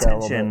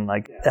contention.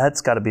 Like, that's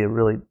got to be a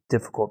really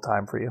difficult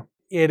time for you.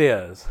 It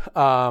is.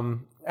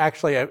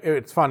 Actually,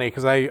 it's funny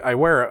because I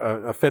wear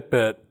a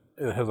Fitbit.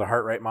 It has a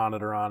heart rate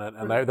monitor on it.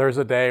 And there's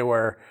a day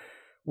where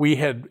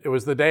it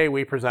was the day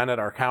we presented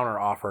our counter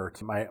offer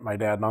to my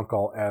dad and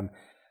uncle, and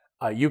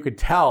you could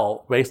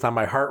tell based on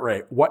my heart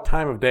rate what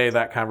time of day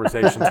that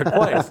conversation took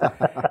place.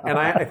 And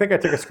I think I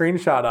took a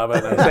screenshot of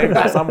it and I saved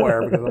it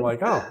somewhere because I'm like,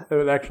 oh,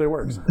 it actually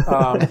works.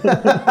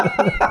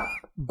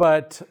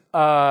 But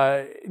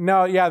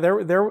no, yeah,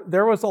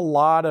 there was a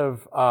lot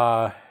of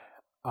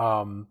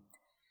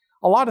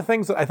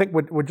things that I think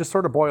would just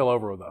sort of boil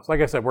over with us.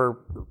 Like I said,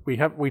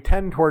 we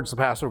tend towards the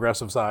passive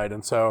aggressive side,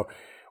 and so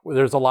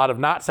there's a lot of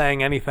not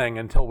saying anything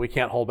until we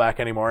can't hold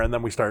back anymore, and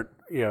then we start,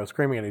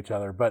 screaming at each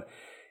other. But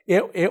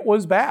it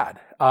was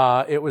bad.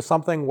 It was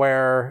something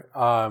where,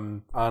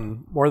 on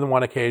more than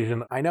one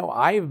occasion, I know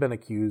I've been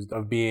accused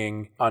of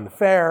being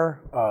unfair,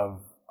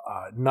 of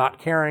not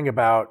caring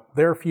about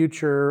their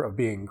future, of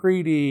being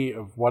greedy,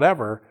 of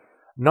whatever.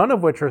 None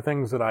of which are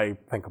things that I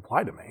think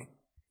apply to me.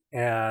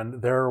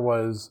 And there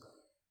was,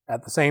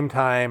 at the same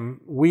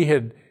time, we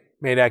had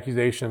made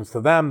accusations to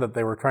them that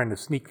they were trying to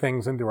sneak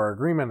things into our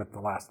agreement at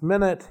the last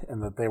minute,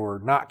 and that they were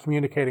not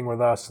communicating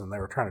with us, and they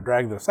were trying to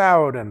drag this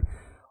out, and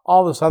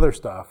all this other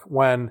stuff.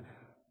 When,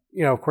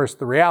 of course,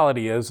 the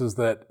reality is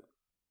that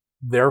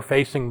they're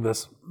facing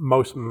this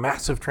most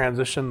massive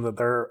transition that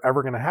they're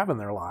ever going to have in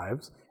their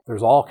lives.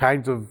 There's all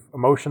kinds of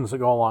emotions that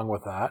go along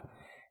with that.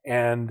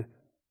 And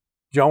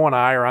Joe and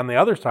I are on the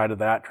other side of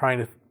that,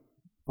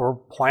 we're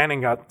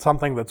planning out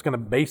something that's going to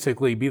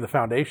basically be the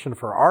foundation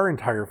for our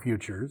entire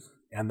futures.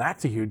 And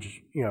that's a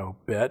huge,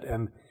 bit.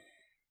 And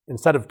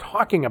instead of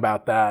talking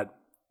about that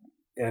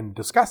and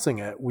discussing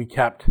it, we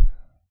kind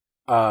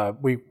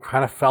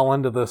of fell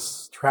into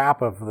this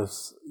trap of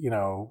this,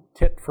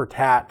 tit for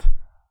tat,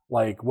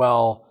 like,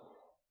 well,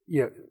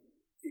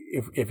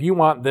 if you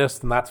want this,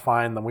 then that's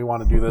fine. Then we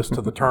want to do this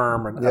to the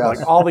term, and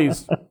like all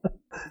these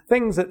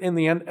things that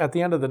at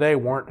the end of the day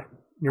weren't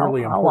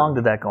nearly important. How long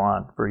did that go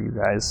on for you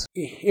guys?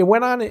 It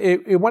went on.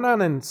 It went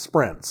on in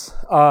sprints.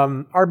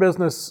 Our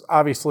business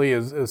obviously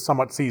is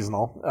somewhat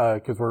seasonal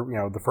because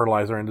we're the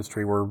fertilizer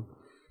industry.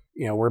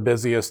 We're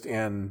busiest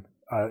in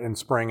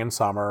spring and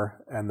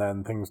summer, and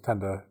then things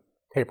tend to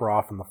taper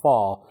off in the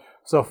fall.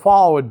 So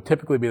fall would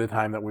typically be the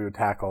time that we would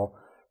tackle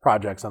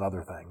projects and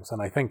other things.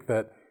 And I think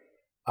that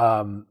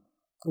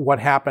what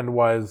happened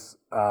was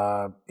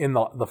in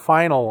the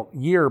final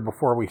year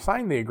before we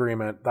signed the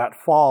agreement, that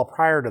fall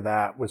prior to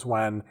that was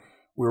when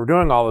we were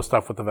doing all this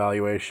stuff with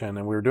evaluation,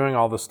 and we were doing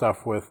all this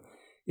stuff with,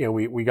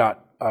 we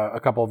got a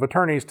couple of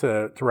attorneys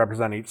to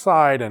represent each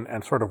side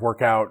and sort of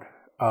work out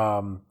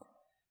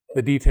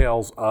the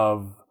details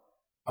of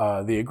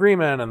the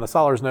agreement and the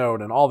seller's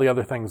note and all the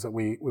other things that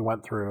we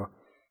went through.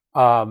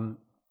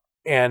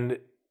 And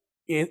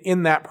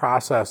in that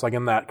process, like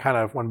in that kind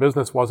of when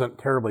business wasn't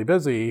terribly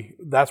busy,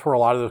 that's where a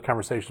lot of those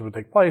conversations would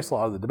take place. A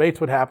lot of the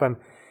debates would happen.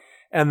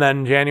 And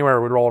then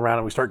January would roll around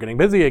and we start getting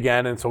busy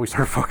again. And so we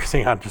started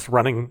focusing on just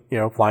running,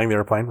 flying the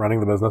airplane, running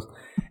the business.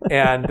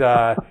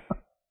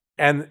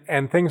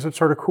 And things would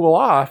sort of cool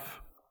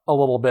off a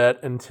little bit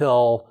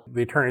until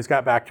the attorneys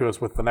got back to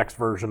us with the next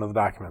version of the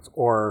documents.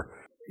 Or,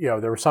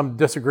 there was some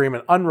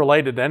disagreement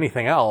unrelated to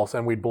anything else,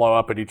 and we'd blow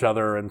up at each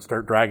other and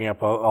start dragging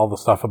up all the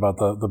stuff about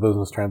the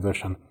business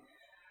transition.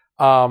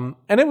 And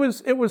it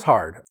was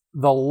hard.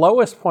 The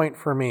lowest point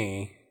for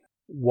me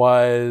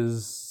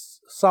was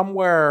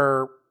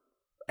somewhere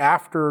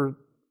after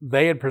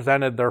they had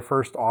presented their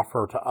first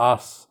offer to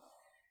us,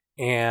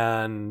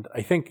 and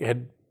I think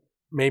had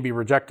maybe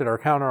rejected our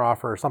counter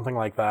offer or something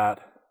like that.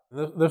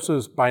 This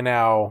was by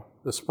now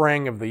the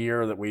spring of the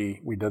year that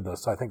we did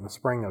this. I think the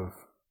spring of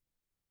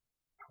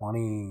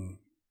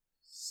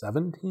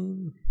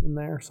 2017 in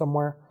there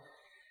somewhere.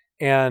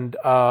 And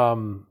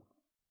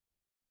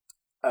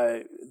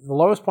the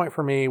lowest point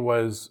for me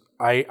was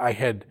I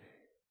had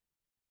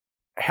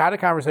a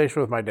conversation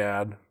with my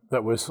dad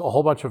that was a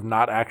whole bunch of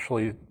not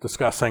actually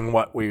discussing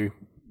what we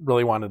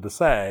really wanted to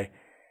say.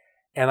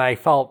 And I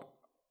felt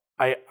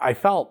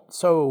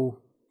so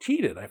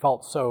cheated. I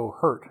felt so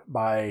hurt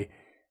by,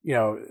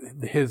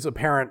 his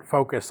apparent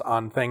focus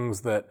on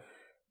things that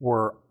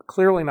were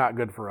clearly not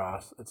good for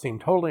us. It seemed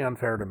totally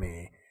unfair to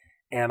me.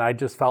 And I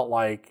just felt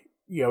like,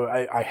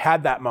 I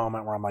had that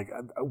moment where I'm like,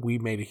 we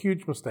made a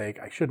huge mistake.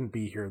 I shouldn't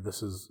be here.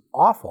 This is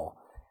awful.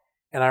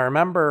 And I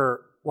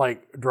remember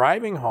like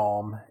driving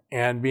home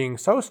and being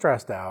so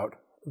stressed out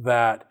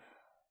that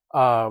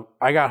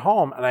I got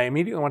home and I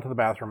immediately went to the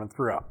bathroom and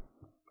threw up.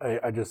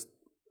 I just,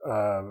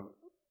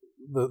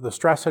 the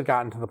stress had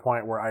gotten to the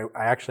point where I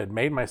actually had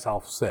made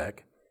myself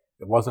sick.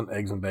 It wasn't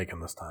eggs and bacon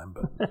this time,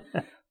 but,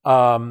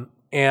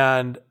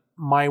 and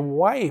my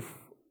wife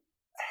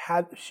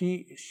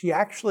she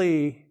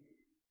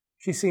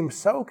seemed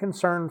so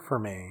concerned for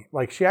me.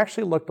 Like, she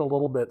actually looked a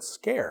little bit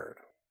scared.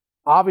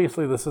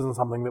 Obviously, this isn't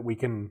something that we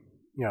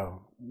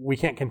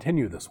can't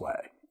continue this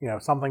way.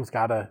 Something's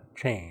got to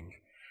change.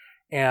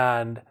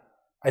 And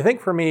I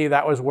think for me,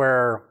 that was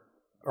where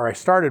I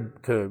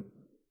started to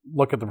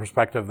look at the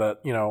perspective that,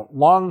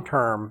 long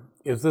term,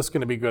 is this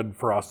going to be good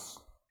for us?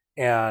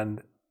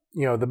 And,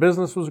 the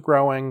business was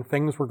growing,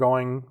 things were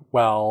going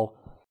well,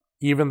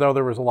 even though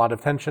there was a lot of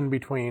tension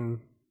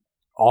between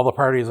all the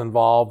parties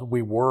involved.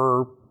 We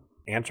were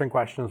answering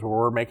questions, we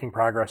were making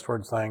progress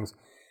towards things.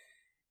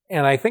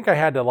 And I think I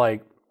had to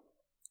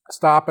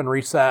stop and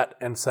reset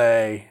and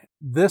say,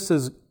 this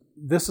is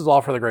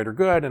all for the greater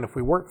good. And if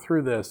we work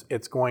through this,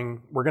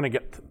 we're going to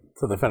get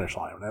to the finish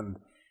line. And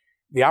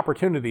the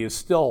opportunity is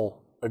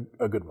still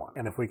a good one.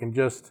 And if we can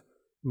just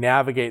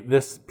navigate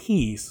this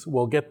piece,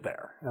 we'll get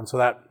there. And so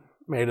that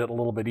made it a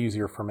little bit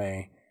easier for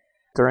me.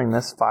 During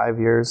this 5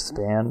 years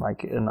span,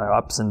 in the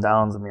ups and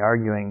downs and the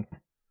arguing,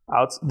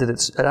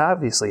 it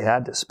obviously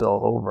had to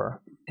spill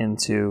over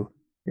into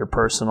your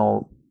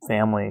personal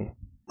family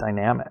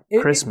dynamic,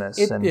 Christmas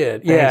and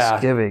did.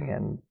 Thanksgiving. Yeah.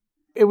 And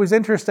it was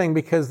interesting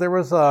because there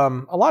was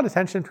a lot of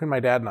tension between my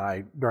dad and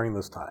I during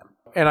this time.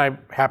 And I'm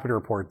happy to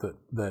report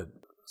that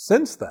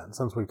since then,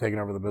 since we've taken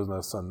over the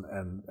business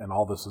and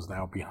all this is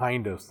now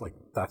behind us,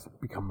 that's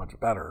become much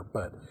better.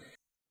 But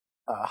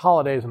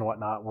holidays and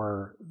whatnot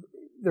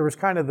there was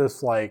kind of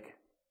this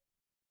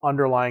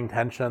underlying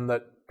tension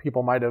that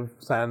people might have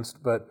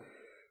sensed, but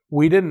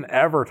we didn't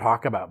ever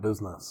talk about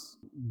business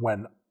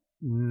when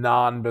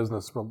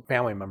non-business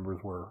family members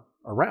were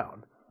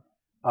around.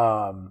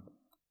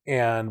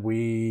 And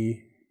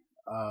we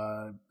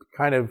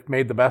kind of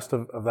made the best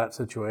of that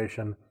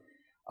situation.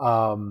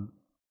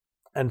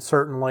 And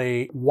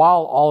certainly,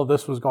 while all of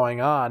this was going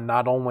on,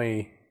 not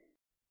only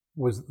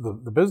was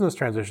the business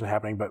transition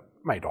happening, but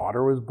my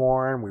daughter was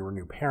born, we were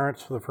new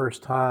parents for the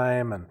first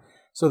time, and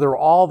so there were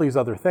all these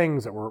other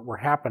things that were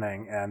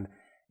happening, and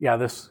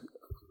this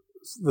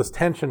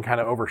tension kind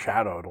of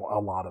overshadowed a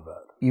lot of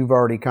it. You've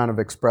already kind of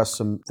expressed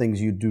some things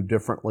you do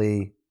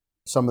differently.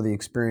 Some of the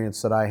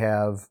experience that I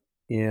have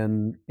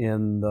in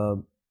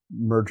the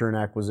merger and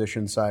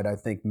acquisition side, I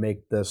think,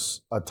 make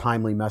this a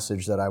timely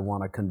message that I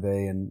want to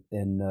convey, and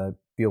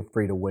feel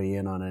free to weigh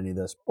in on any of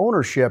this.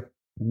 Ownership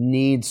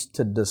needs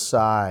to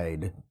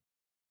decide,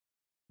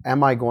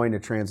 am I going to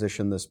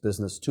transition this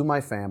business to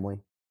my family,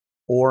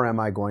 or am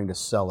I going to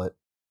sell it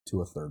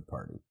to a third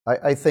party?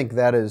 I think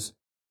that is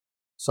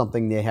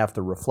something they have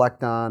to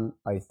reflect on.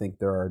 I think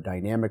there are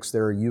dynamics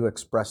there. You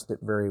expressed it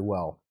very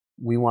well.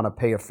 We want to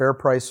pay a fair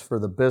price for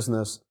the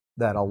business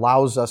that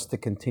allows us to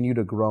continue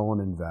to grow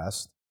and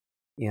invest,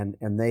 and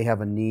they have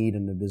a need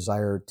and a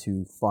desire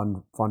to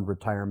fund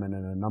retirement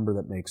in a number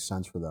that makes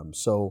sense for them.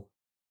 So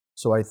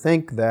I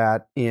think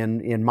that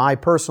in my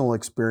personal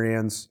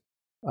experience,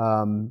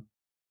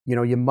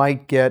 you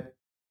might get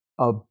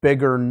a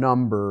bigger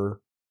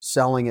number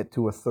selling it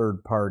to a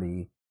third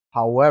party.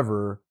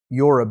 However,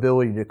 your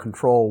ability to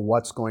control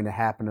what's going to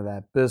happen to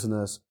that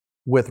business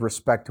with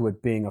respect to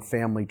it being a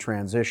family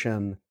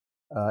transition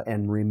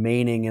and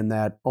remaining in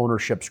that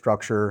ownership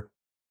structure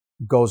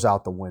goes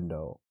out the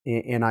window.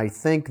 And I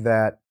think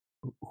that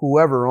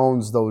whoever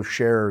owns those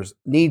shares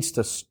needs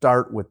to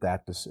start with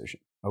that decision.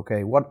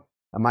 Okay, what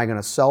am I going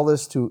to sell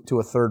this to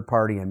a third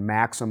party and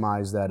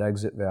maximize that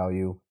exit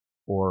value,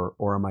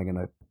 or am I going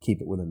to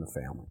keep it within the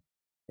family?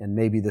 And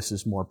maybe this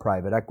is more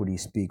private equity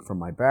speak from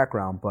my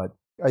background, but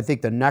I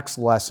think the next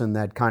lesson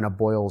that kind of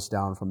boils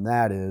down from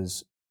that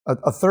is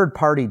a third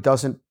party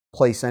doesn't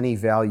place any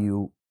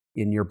value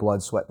in your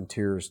blood, sweat, and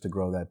tears to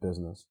grow that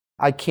business.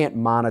 I can't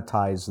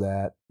monetize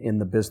that in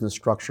the business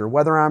structure,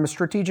 whether I'm a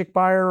strategic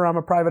buyer or I'm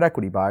a private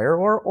equity buyer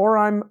or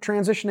I'm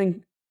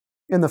transitioning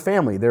in the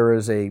family. There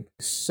is a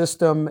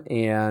system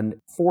and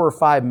 4 or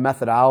 5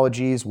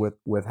 methodologies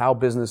with how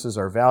businesses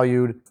are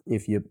valued.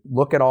 If you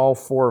look at all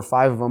 4 or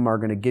 5 of them, are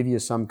going to give you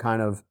some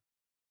kind of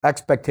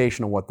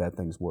expectation of what that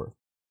thing's worth.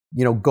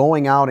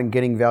 Going out and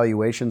getting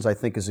valuations, I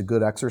think, is a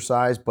good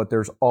exercise, but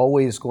there's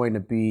always going to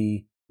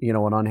be,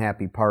 an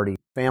unhappy party.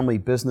 Family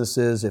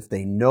businesses, if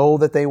they know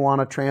that they want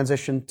to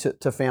transition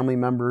to family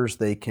members,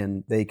 they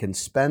can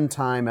spend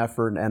time,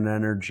 effort, and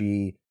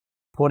energy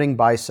putting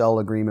buy-sell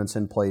agreements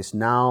in place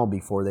now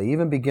before they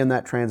even begin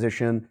that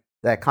transition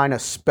that kind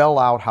of spell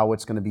out how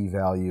it's going to be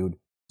valued,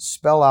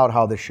 spell out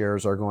how the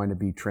shares are going to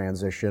be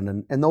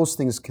transitioned, and those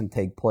things can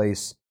take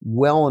place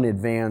well in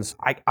advance.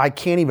 I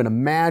can't even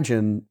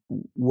imagine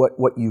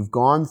what you've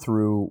gone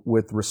through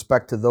with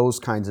respect to those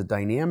kinds of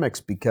dynamics,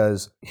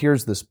 because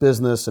here's this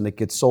business and it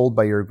gets sold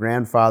by your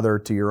grandfather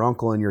to your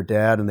uncle and your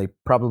dad, and they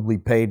probably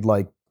paid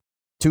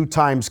 2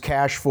 times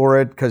cash for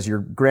it because your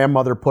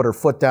grandmother put her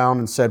foot down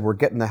and said, we're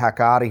getting the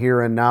heck out of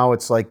here. And now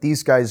it's like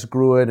these guys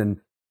grew it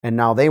and and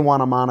now they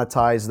want to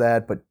monetize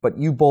that, but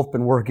you've both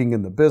been working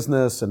in the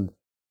business, and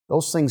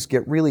those things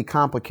get really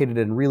complicated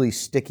and really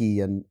sticky,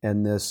 and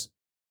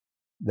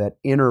that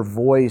inner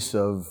voice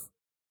of,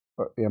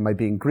 am I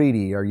being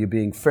greedy? Are you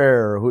being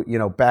fair?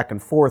 Back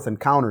and forth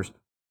encounters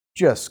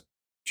just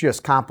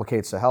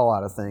complicates the hell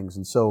out of things.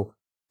 And so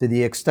to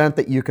the extent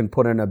that you can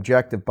put an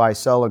objective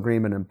buy-sell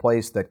agreement in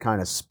place that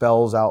kind of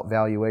spells out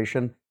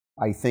valuation,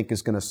 I think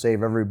is going to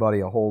save everybody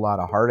a whole lot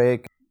of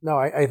heartache. No,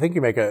 I think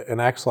you make an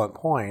excellent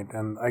point.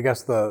 And I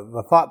guess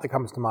the thought that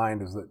comes to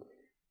mind is that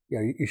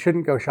you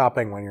shouldn't go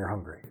shopping when you're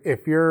hungry.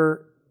 If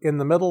you're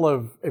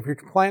if you're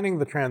planning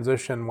the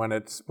transition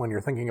when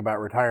you're thinking about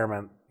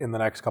retirement in the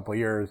next couple of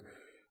years,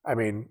 I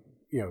mean,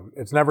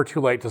 it's never too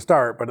late to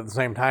start, but at the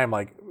same time,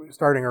 like,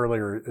 starting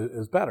earlier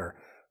is better.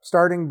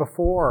 Starting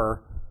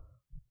before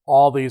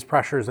all these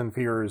pressures and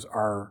fears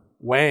are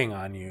weighing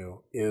on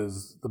you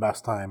is the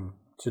best time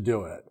to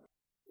do it.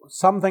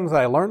 Some things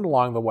that I learned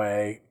along the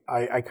way,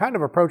 I kind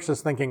of approached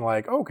this thinking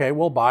like, okay,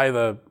 we'll buy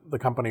the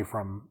company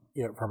from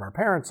our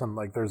parents, and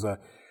like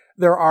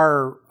there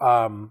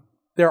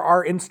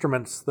are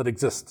instruments that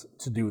exist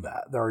to do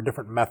that. There are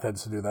different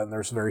methods to do that, and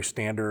there's very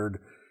standard,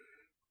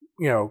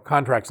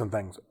 contracts and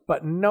things.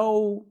 But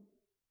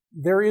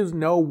there is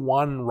no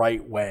one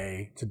right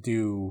way to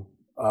do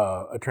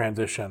a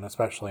transition,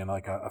 especially in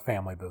like a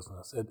family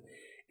business.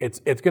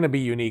 It's going to be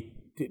unique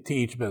to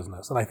each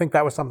business, and I think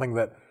that was something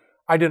that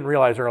I didn't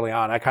realize early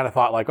on. I kind of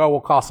thought like, oh,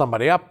 we'll call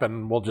somebody up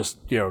and we'll just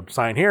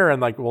sign here,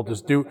 and like we'll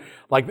just do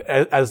like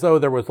as though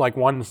there was like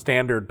one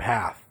standard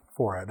path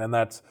for it, and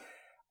that's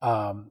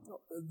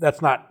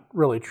not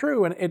really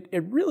true. And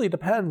it really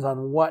depends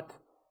on what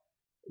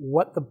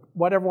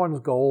everyone's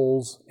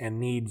goals and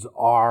needs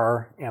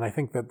are. And I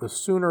think that the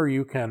sooner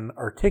you can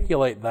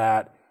articulate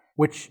that,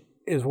 which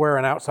is where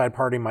an outside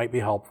party might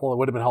be helpful. It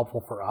would have been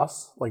helpful for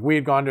us. Like, we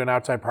had gone to an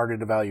outside party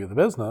to value the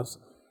business,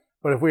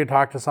 but if we had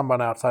talked to someone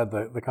outside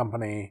the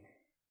company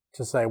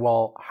to say,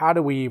 well, how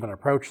do we even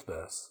approach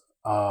this?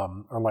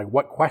 Or like,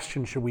 what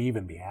questions should we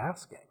even be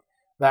asking?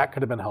 That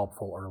could have been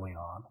helpful early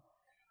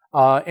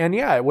on. And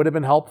yeah, it would have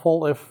been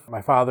helpful if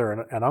my father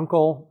and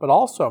uncle, but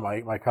also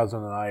my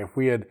cousin and I, if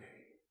we had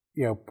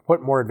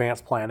put more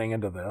advanced planning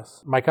into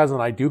this. My cousin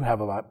and I do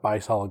have a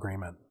buy-sell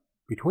agreement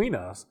between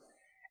us.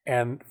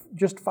 And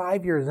just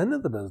 5 years into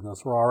the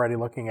business, we're already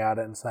looking at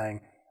it and saying,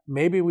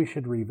 maybe we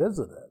should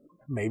revisit it.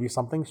 Maybe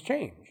something's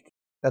changed.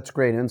 That's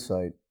great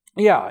insight.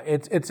 Yeah,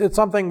 it's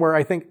something where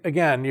I think,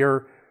 again,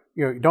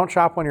 don't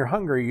shop when you're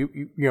hungry.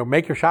 You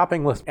make your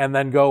shopping list and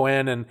then go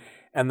in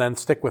and then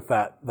stick with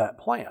that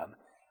plan.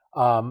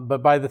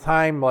 But by the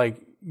time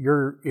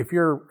if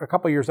you're a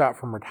couple years out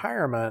from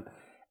retirement,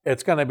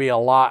 it's going to be a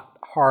lot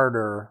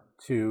harder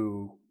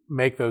to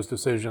make those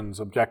decisions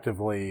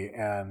objectively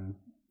and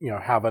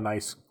have a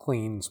nice,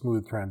 clean,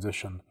 smooth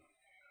transition.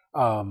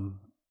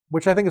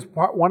 Which I think is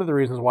one of the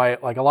reasons why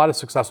a lot of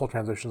successful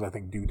transitions I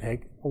think do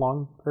take a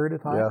long period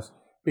of time. Yes.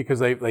 Because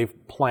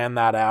they've planned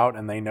that out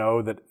and they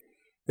know that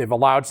they've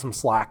allowed some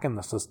slack in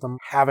the system.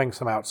 Having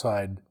some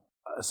outside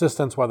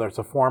assistance, whether it's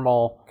a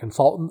formal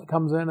consultant that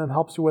comes in and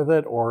helps you with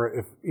it, or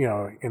if,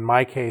 in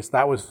my case,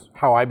 that was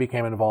how I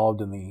became involved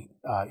in the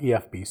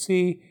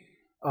EFBC,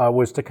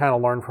 was to kind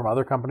of learn from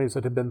other companies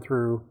that had been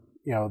through,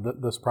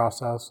 this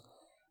process.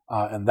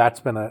 And that's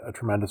been a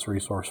tremendous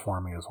resource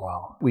for me as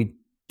well. We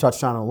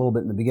touched on it a little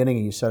bit in the beginning,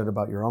 and you said it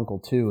about your uncle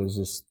too, is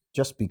this,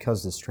 just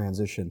because this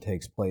transition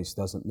takes place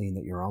doesn't mean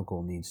that your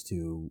uncle needs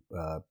to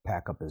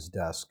pack up his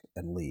desk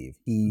and leave.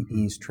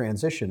 He's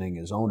transitioning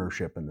his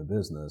ownership in the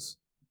business,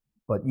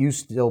 but you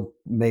still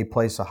may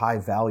place a high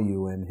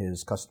value in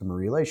his customer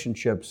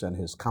relationships and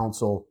his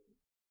counsel.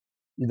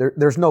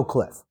 There's no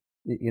cliff.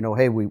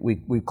 Hey,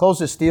 we closed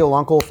this deal,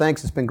 Uncle,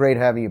 thanks, it's been great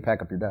having you,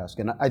 pack up your desk.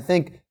 And I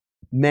think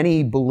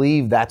many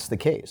believe that's the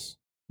case,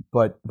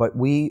 but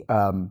we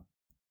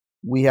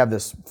have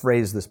this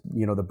phrase,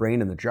 the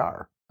brain in the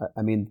jar.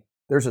 I mean,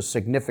 there's a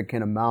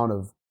significant amount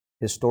of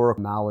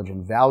historical knowledge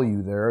and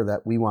value there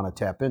that we want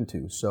to tap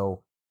into.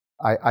 So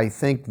I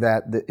think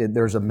that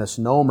there's a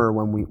misnomer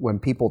when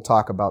people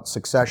talk about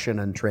succession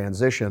and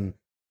transition,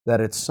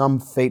 that it's some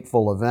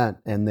fateful event,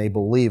 and they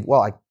believe,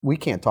 well, we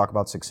can't talk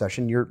about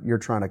succession. You're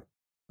trying to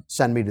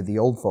send me to the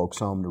old folks'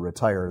 home to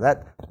retire.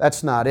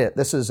 That's not it.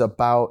 This is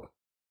about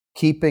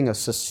keeping a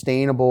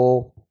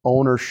sustainable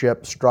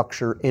ownership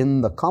structure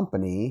in the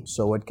company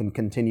so it can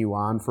continue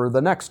on for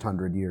the next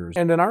 100 years.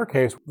 And in our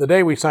case, the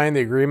day we signed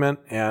the agreement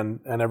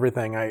and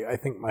everything, I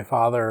think my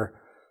father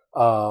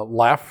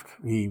left.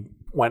 He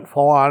went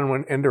full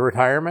on into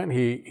retirement.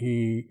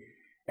 He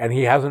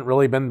hasn't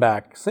really been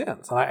back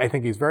since. And I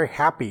think he's very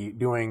happy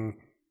doing,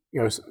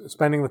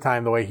 spending the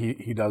time the way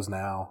he does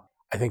now.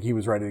 I think he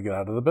was ready to get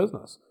out of the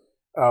business.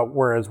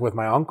 Whereas with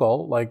my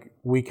uncle,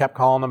 we kept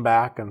calling him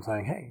back and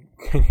saying,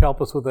 hey, can you help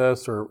us with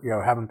this? Or,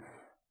 having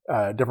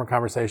different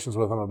conversations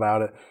with him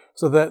about it.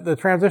 So the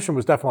transition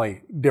was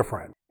definitely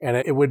different, and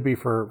it would be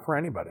for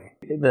anybody.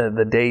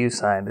 The day you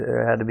signed, it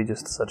had to be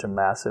just such a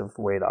massive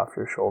weight off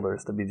your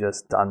shoulders to be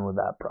just done with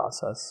that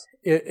process.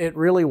 It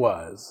really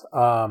was.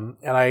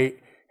 And I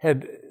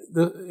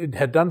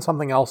had done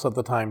something else at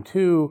the time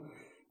too.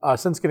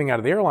 Since getting out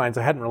of the airlines,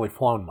 I hadn't really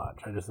flown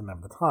much. I just didn't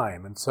have the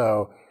time. And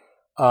so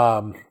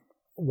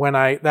when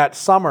that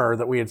summer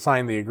that we had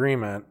signed the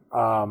agreement,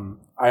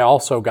 I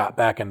also got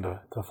back into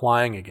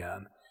flying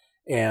again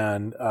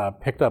and I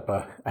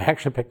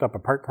actually picked up a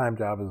part-time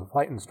job as a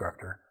flight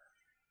instructor,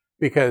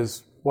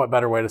 because what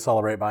better way to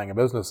celebrate buying a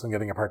business than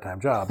getting a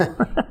part-time job?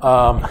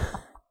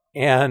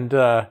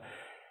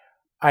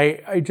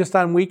 I just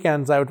on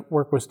weekends, I would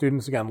work with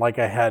students again like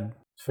I had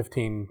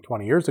 15,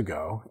 20 years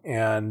ago.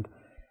 And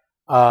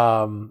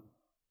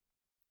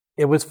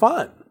it was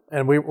fun.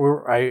 And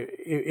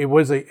it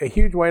was a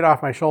huge weight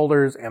off my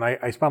shoulders. And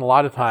I spent a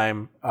lot of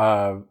time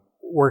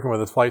working with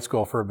this flight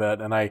school for a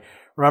bit. And I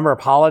remember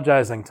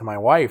apologizing to my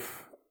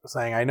wife,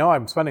 saying, I know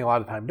I'm spending a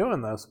lot of time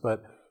doing this,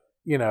 but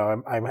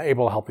I'm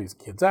able to help these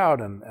kids out.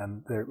 And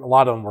a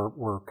lot of them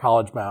were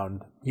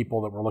college-bound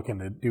people that were looking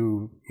to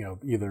do,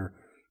 either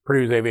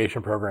Purdue's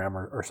aviation program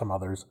or some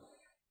others.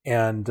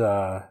 And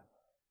I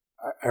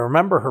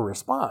remember her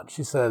response.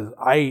 She says,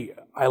 I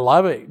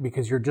love it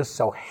because you're just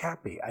so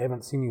happy. I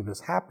haven't seen you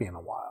this happy in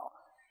a while.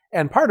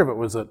 And part of it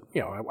was that,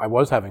 I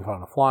was having fun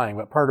with flying,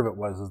 but part of it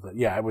was that,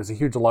 it was a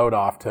huge load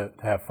off to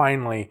have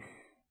finally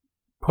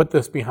put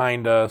this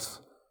behind us.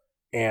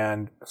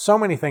 And so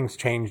many things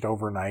changed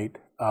overnight.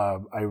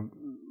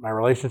 My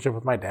relationship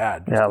with my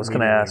dad. I was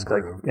going to ask.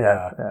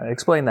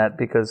 Explain that,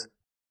 because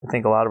I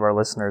think a lot of our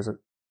listeners, a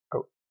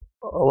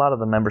lot of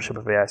the membership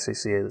of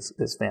AICC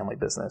is family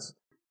business,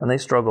 and they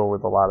struggle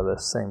with a lot of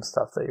the same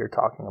stuff that you're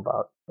talking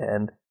about.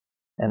 And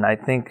I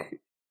think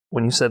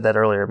when you said that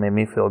earlier, it made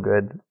me feel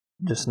good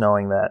just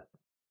knowing that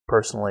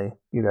personally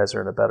you guys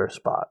are in a better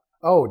spot.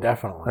 Oh,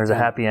 definitely. There's a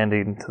happy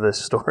ending to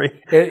this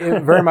story.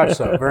 It very much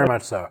so, very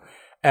much so.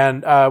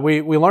 And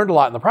we learned a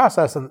lot in the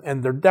process,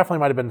 and there definitely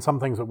might have been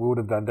some things that we would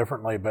have done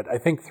differently. But I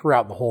think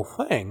throughout the whole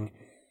thing,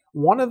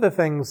 one of the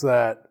things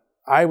that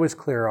I was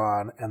clear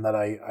on, and that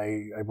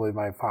I believe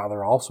my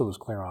father also was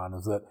clear on,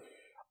 is that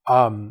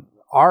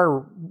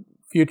our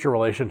future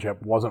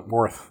relationship wasn't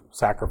worth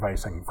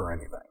sacrificing for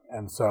anything.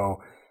 And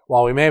so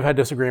while we may have had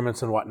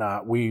disagreements and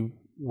whatnot, we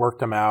worked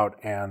them out,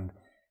 and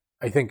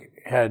I think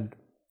had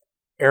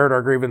aired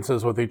our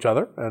grievances with each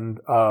other. And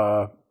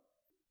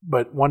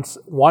but once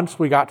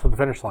we got to the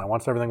finish line,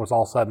 once everything was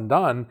all said and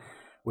done,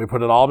 we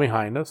put it all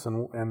behind us,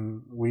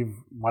 and we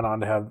went on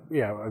to have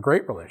a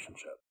great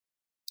relationship.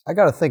 I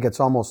got to think it's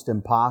almost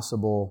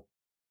impossible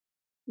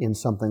in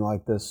something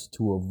like this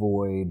to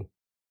avoid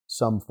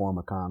some form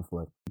of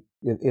conflict.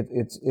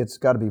 It's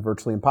got to be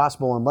virtually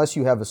impossible unless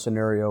you have a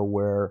scenario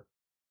where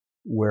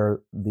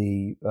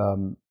the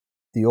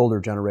older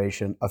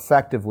generation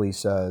effectively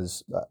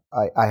says,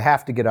 I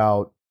have to get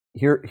out.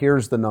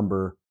 Here's the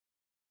number,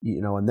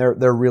 and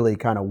they're really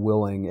kind of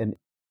willing. And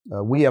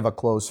we have a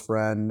close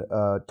friend,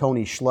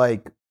 Tony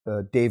Schleich,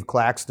 Dave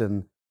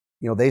Claxton.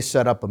 They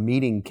set up a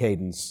meeting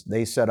cadence.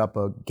 They set up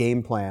a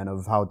game plan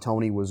of how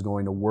Tony was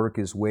going to work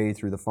his way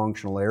through the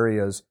functional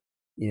areas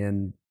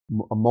in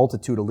a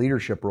multitude of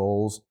leadership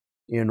roles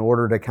in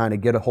order to kind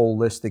of get a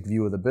holistic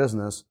view of the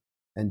business.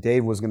 And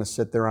Dave was going to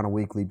sit there on a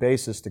weekly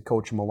basis to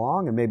coach him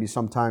along, and maybe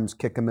sometimes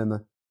kick him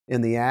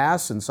in the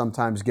ass, and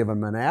sometimes give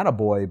him an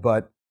attaboy.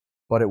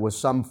 But it was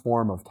some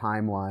form of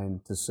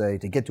timeline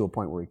to get to a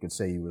point where he could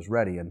say he was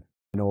ready. And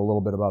I know a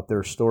little bit about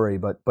their story,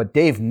 but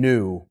Dave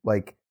knew,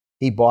 like,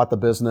 he bought the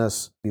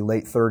business in the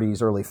late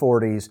 30s, early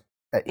 40s.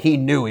 He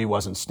knew he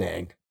wasn't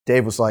staying.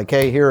 Dave was like,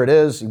 hey, here it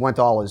is. He went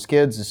to all his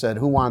kids and said,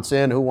 who wants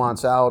in, who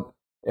wants out,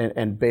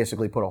 and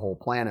basically put a whole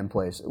plan in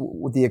place.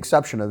 With the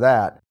exception of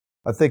that,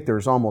 I think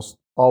there's almost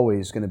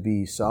always going to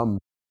be some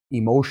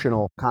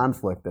emotional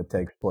conflict that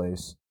takes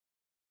place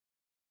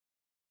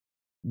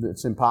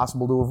that's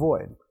impossible to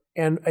avoid.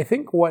 And I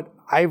think what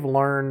I've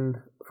learned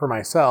for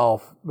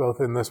myself,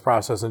 both in this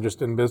process and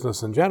just in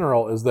business in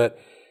general, is that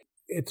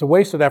it's a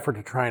wasted effort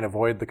to try and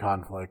avoid the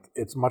conflict.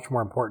 It's much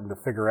more important to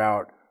figure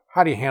out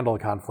how do you handle the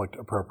conflict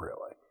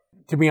appropriately.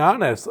 To be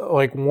honest,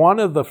 like, one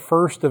of the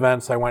first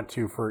events I went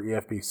to for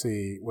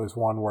EFBC was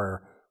one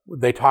where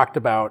they talked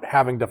about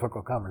having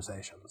difficult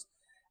conversations.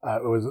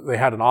 They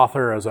had an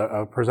author as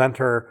a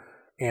presenter,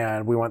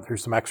 and we went through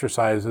some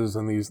exercises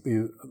in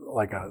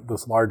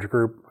this large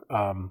group.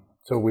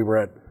 So we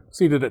were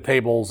seated at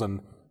tables,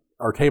 and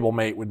our table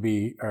mate would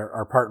be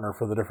our partner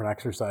for the different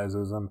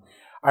exercises. And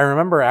I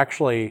remember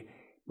actually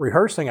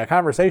rehearsing a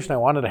conversation I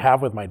wanted to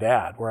have with my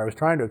dad, where I was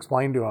trying to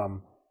explain to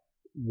him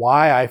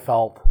why I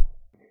felt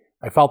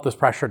this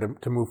pressure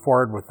to move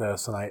forward with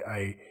this. And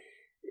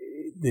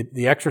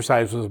the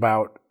exercise was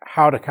about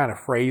how to kind of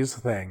phrase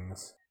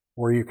things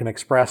where you can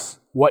express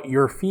what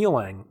you're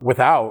feeling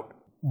without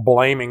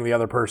blaming the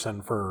other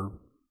person for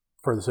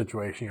the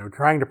situation,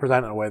 trying to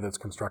present it in a way that's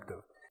constructive.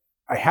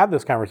 I had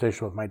this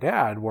conversation with my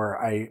dad where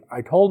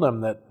I told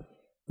him that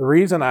the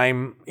reason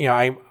I'm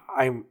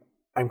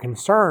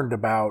concerned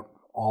about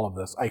all of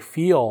this, I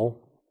feel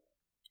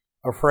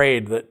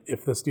afraid that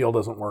if this deal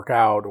doesn't work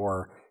out,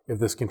 or if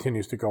this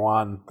continues to go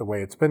on the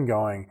way it's been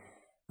going,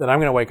 that I'm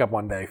going to wake up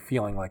one day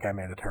feeling like I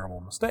made a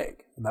terrible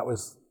mistake. And that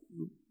was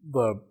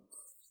the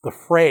the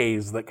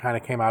phrase that kind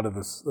of came out of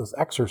this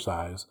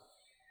exercise.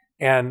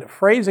 And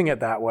phrasing it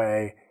that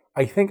way,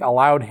 I think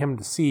allowed him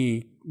to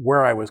see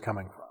where I was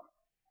coming from.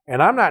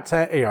 And I'm not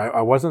saying,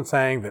 I wasn't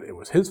saying that it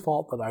was his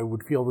fault that I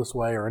would feel this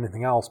way or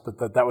anything else, but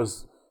that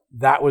was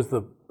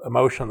the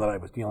emotion that I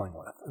was dealing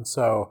with. And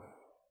so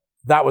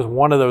that was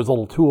one of those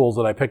little tools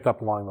that I picked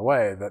up along the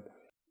way that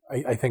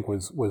I think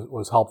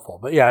was helpful.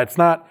 But yeah, it's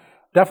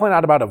definitely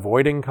not about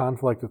avoiding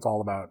conflict. It's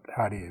all about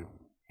how do you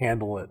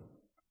handle it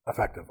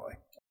effectively.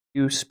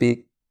 You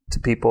speak to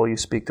people, you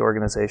speak to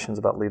organizations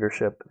about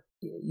leadership.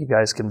 You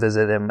guys can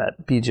visit him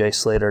at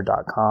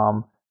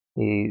bjslater.com.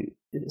 He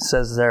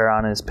says there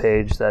on his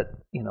page that,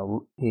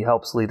 he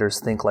helps leaders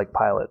think like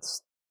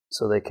pilots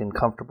so they can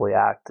comfortably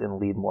act and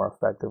lead more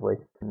effectively.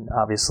 And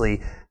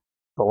obviously,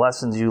 the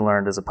lessons you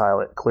learned as a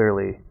pilot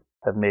clearly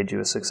have made you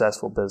a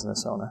successful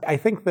business owner. I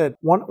think that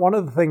one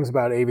of the things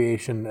about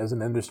aviation as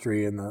an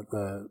industry and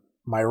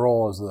my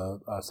role as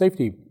the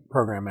safety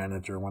program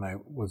manager when I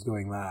was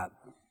doing that,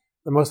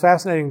 the most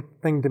fascinating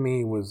thing to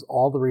me was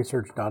all the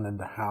research done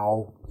into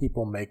how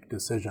people make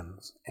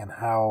decisions and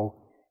how,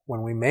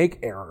 when we make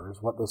errors,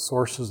 what the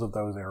sources of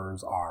those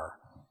errors are.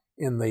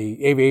 In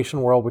the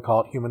aviation world, we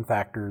call it human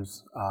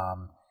factors.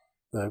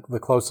 The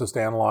closest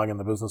analog in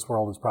the business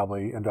world is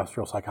probably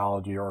industrial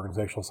psychology or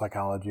organizational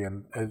psychology,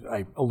 and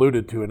I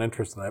alluded to an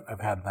interest that I've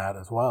had in that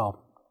as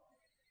well.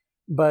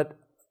 But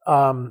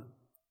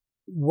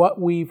what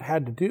we've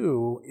had to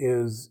do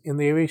is, in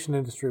the aviation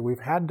industry, we've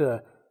had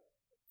to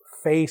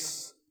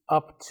face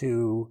up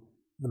to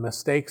the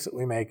mistakes that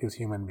we make as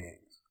human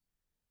beings,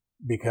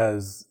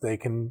 because they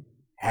can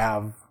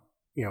have,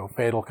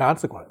 fatal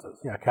consequences,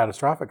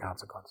 catastrophic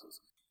consequences.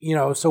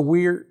 So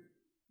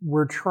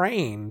we're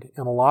trained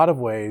in a lot of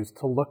ways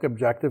to look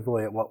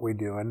objectively at what we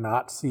do and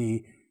not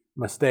see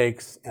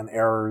mistakes and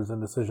errors in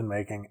decision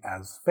making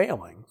as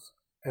failings.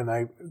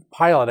 And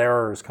pilot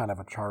error is kind of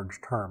a charged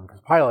term,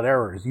 because pilot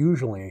error is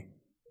usually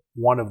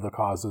one of the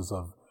causes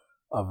of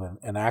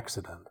an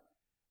accident.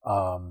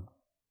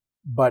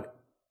 But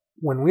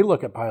when we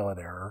look at pilot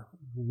error,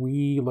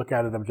 we look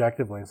at it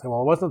objectively and say,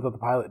 well, it wasn't that the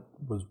pilot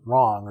was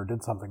wrong or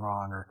did something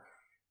wrong,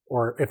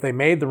 or if they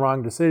made the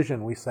wrong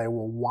decision, we say,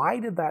 well, why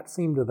did that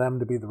seem to them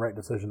to be the right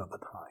decision at the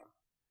time?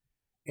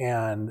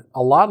 And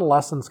a lot of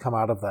lessons come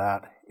out of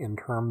that in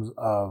terms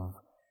of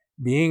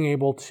being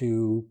able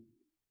to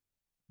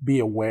be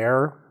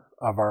aware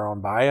of our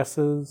own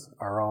biases,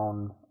 our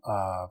own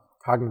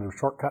cognitive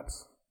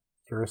shortcuts,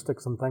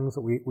 heuristics and things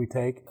that we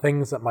take,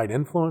 things that might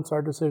influence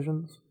our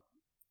decisions,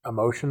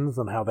 emotions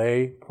and how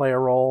they play a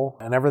role,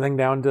 and everything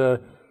down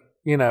to,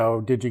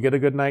 did you get a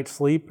good night's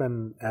sleep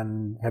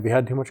and have you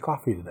had too much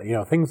coffee today?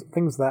 Things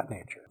of that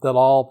nature that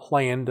all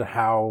play into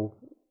how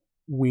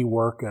we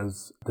work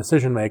as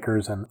decision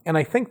makers. And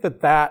I think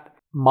that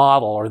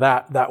model or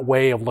that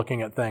way of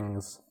looking at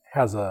things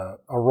has a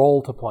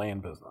role to play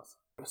in business.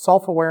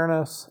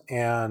 Self-awareness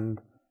and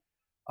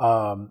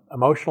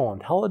emotional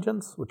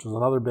intelligence, which is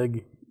another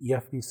big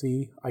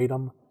EFDC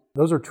item,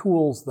 those are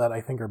tools that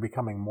I think are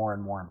becoming more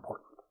and more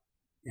important.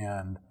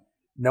 And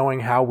knowing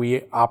how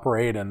we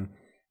operate and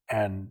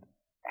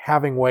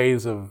having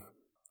ways of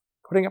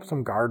putting up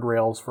some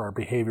guardrails for our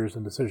behaviors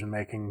and decision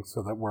making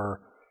so that we're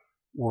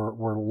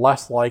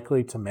less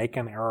likely to make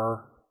an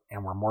error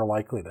and we're more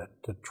likely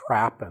to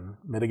trap and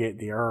mitigate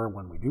the error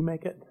when we do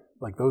make it.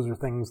 Like, those are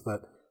things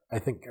that I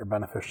think are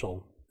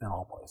beneficial in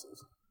all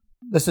places.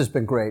 This has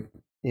been great,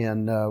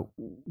 and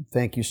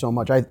thank you so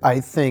much.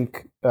 I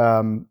think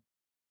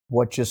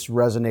what's just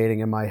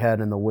resonating in my head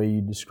and the way you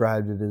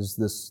described it is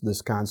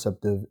this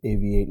concept of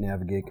aviate,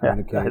 navigate,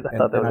 communicate.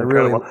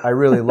 I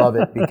really love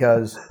it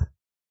because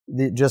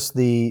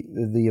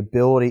the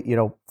ability,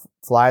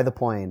 fly the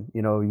plane.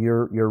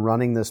 You're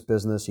running this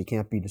business. You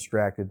can't be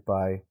distracted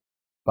by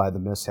the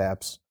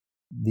mishaps.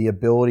 The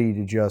ability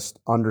to just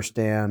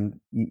understand,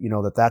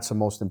 that's the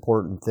most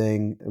important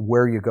thing.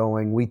 Where you're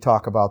going. We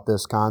talk about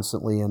this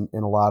constantly in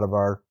a lot of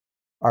our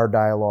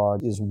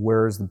dialogue is,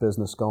 where's the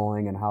business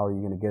going and how are you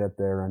going to get it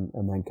there, and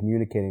then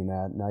communicating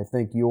that. And I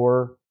think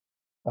your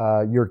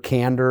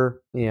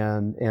candor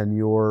and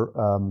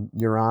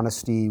your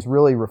honesty is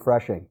really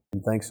refreshing.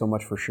 And thanks so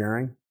much for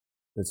sharing.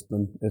 It's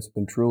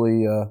been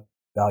truly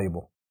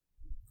valuable.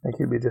 Thank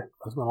you, BJ.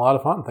 It's been a lot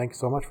of fun. Thank you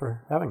so much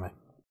for having me.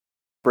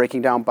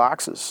 Breaking down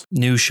boxes.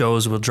 New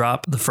shows will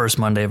drop the first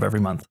Monday of every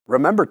month.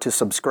 Remember to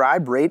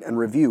subscribe, rate, and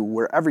review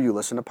wherever you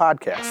listen to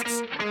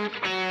podcasts.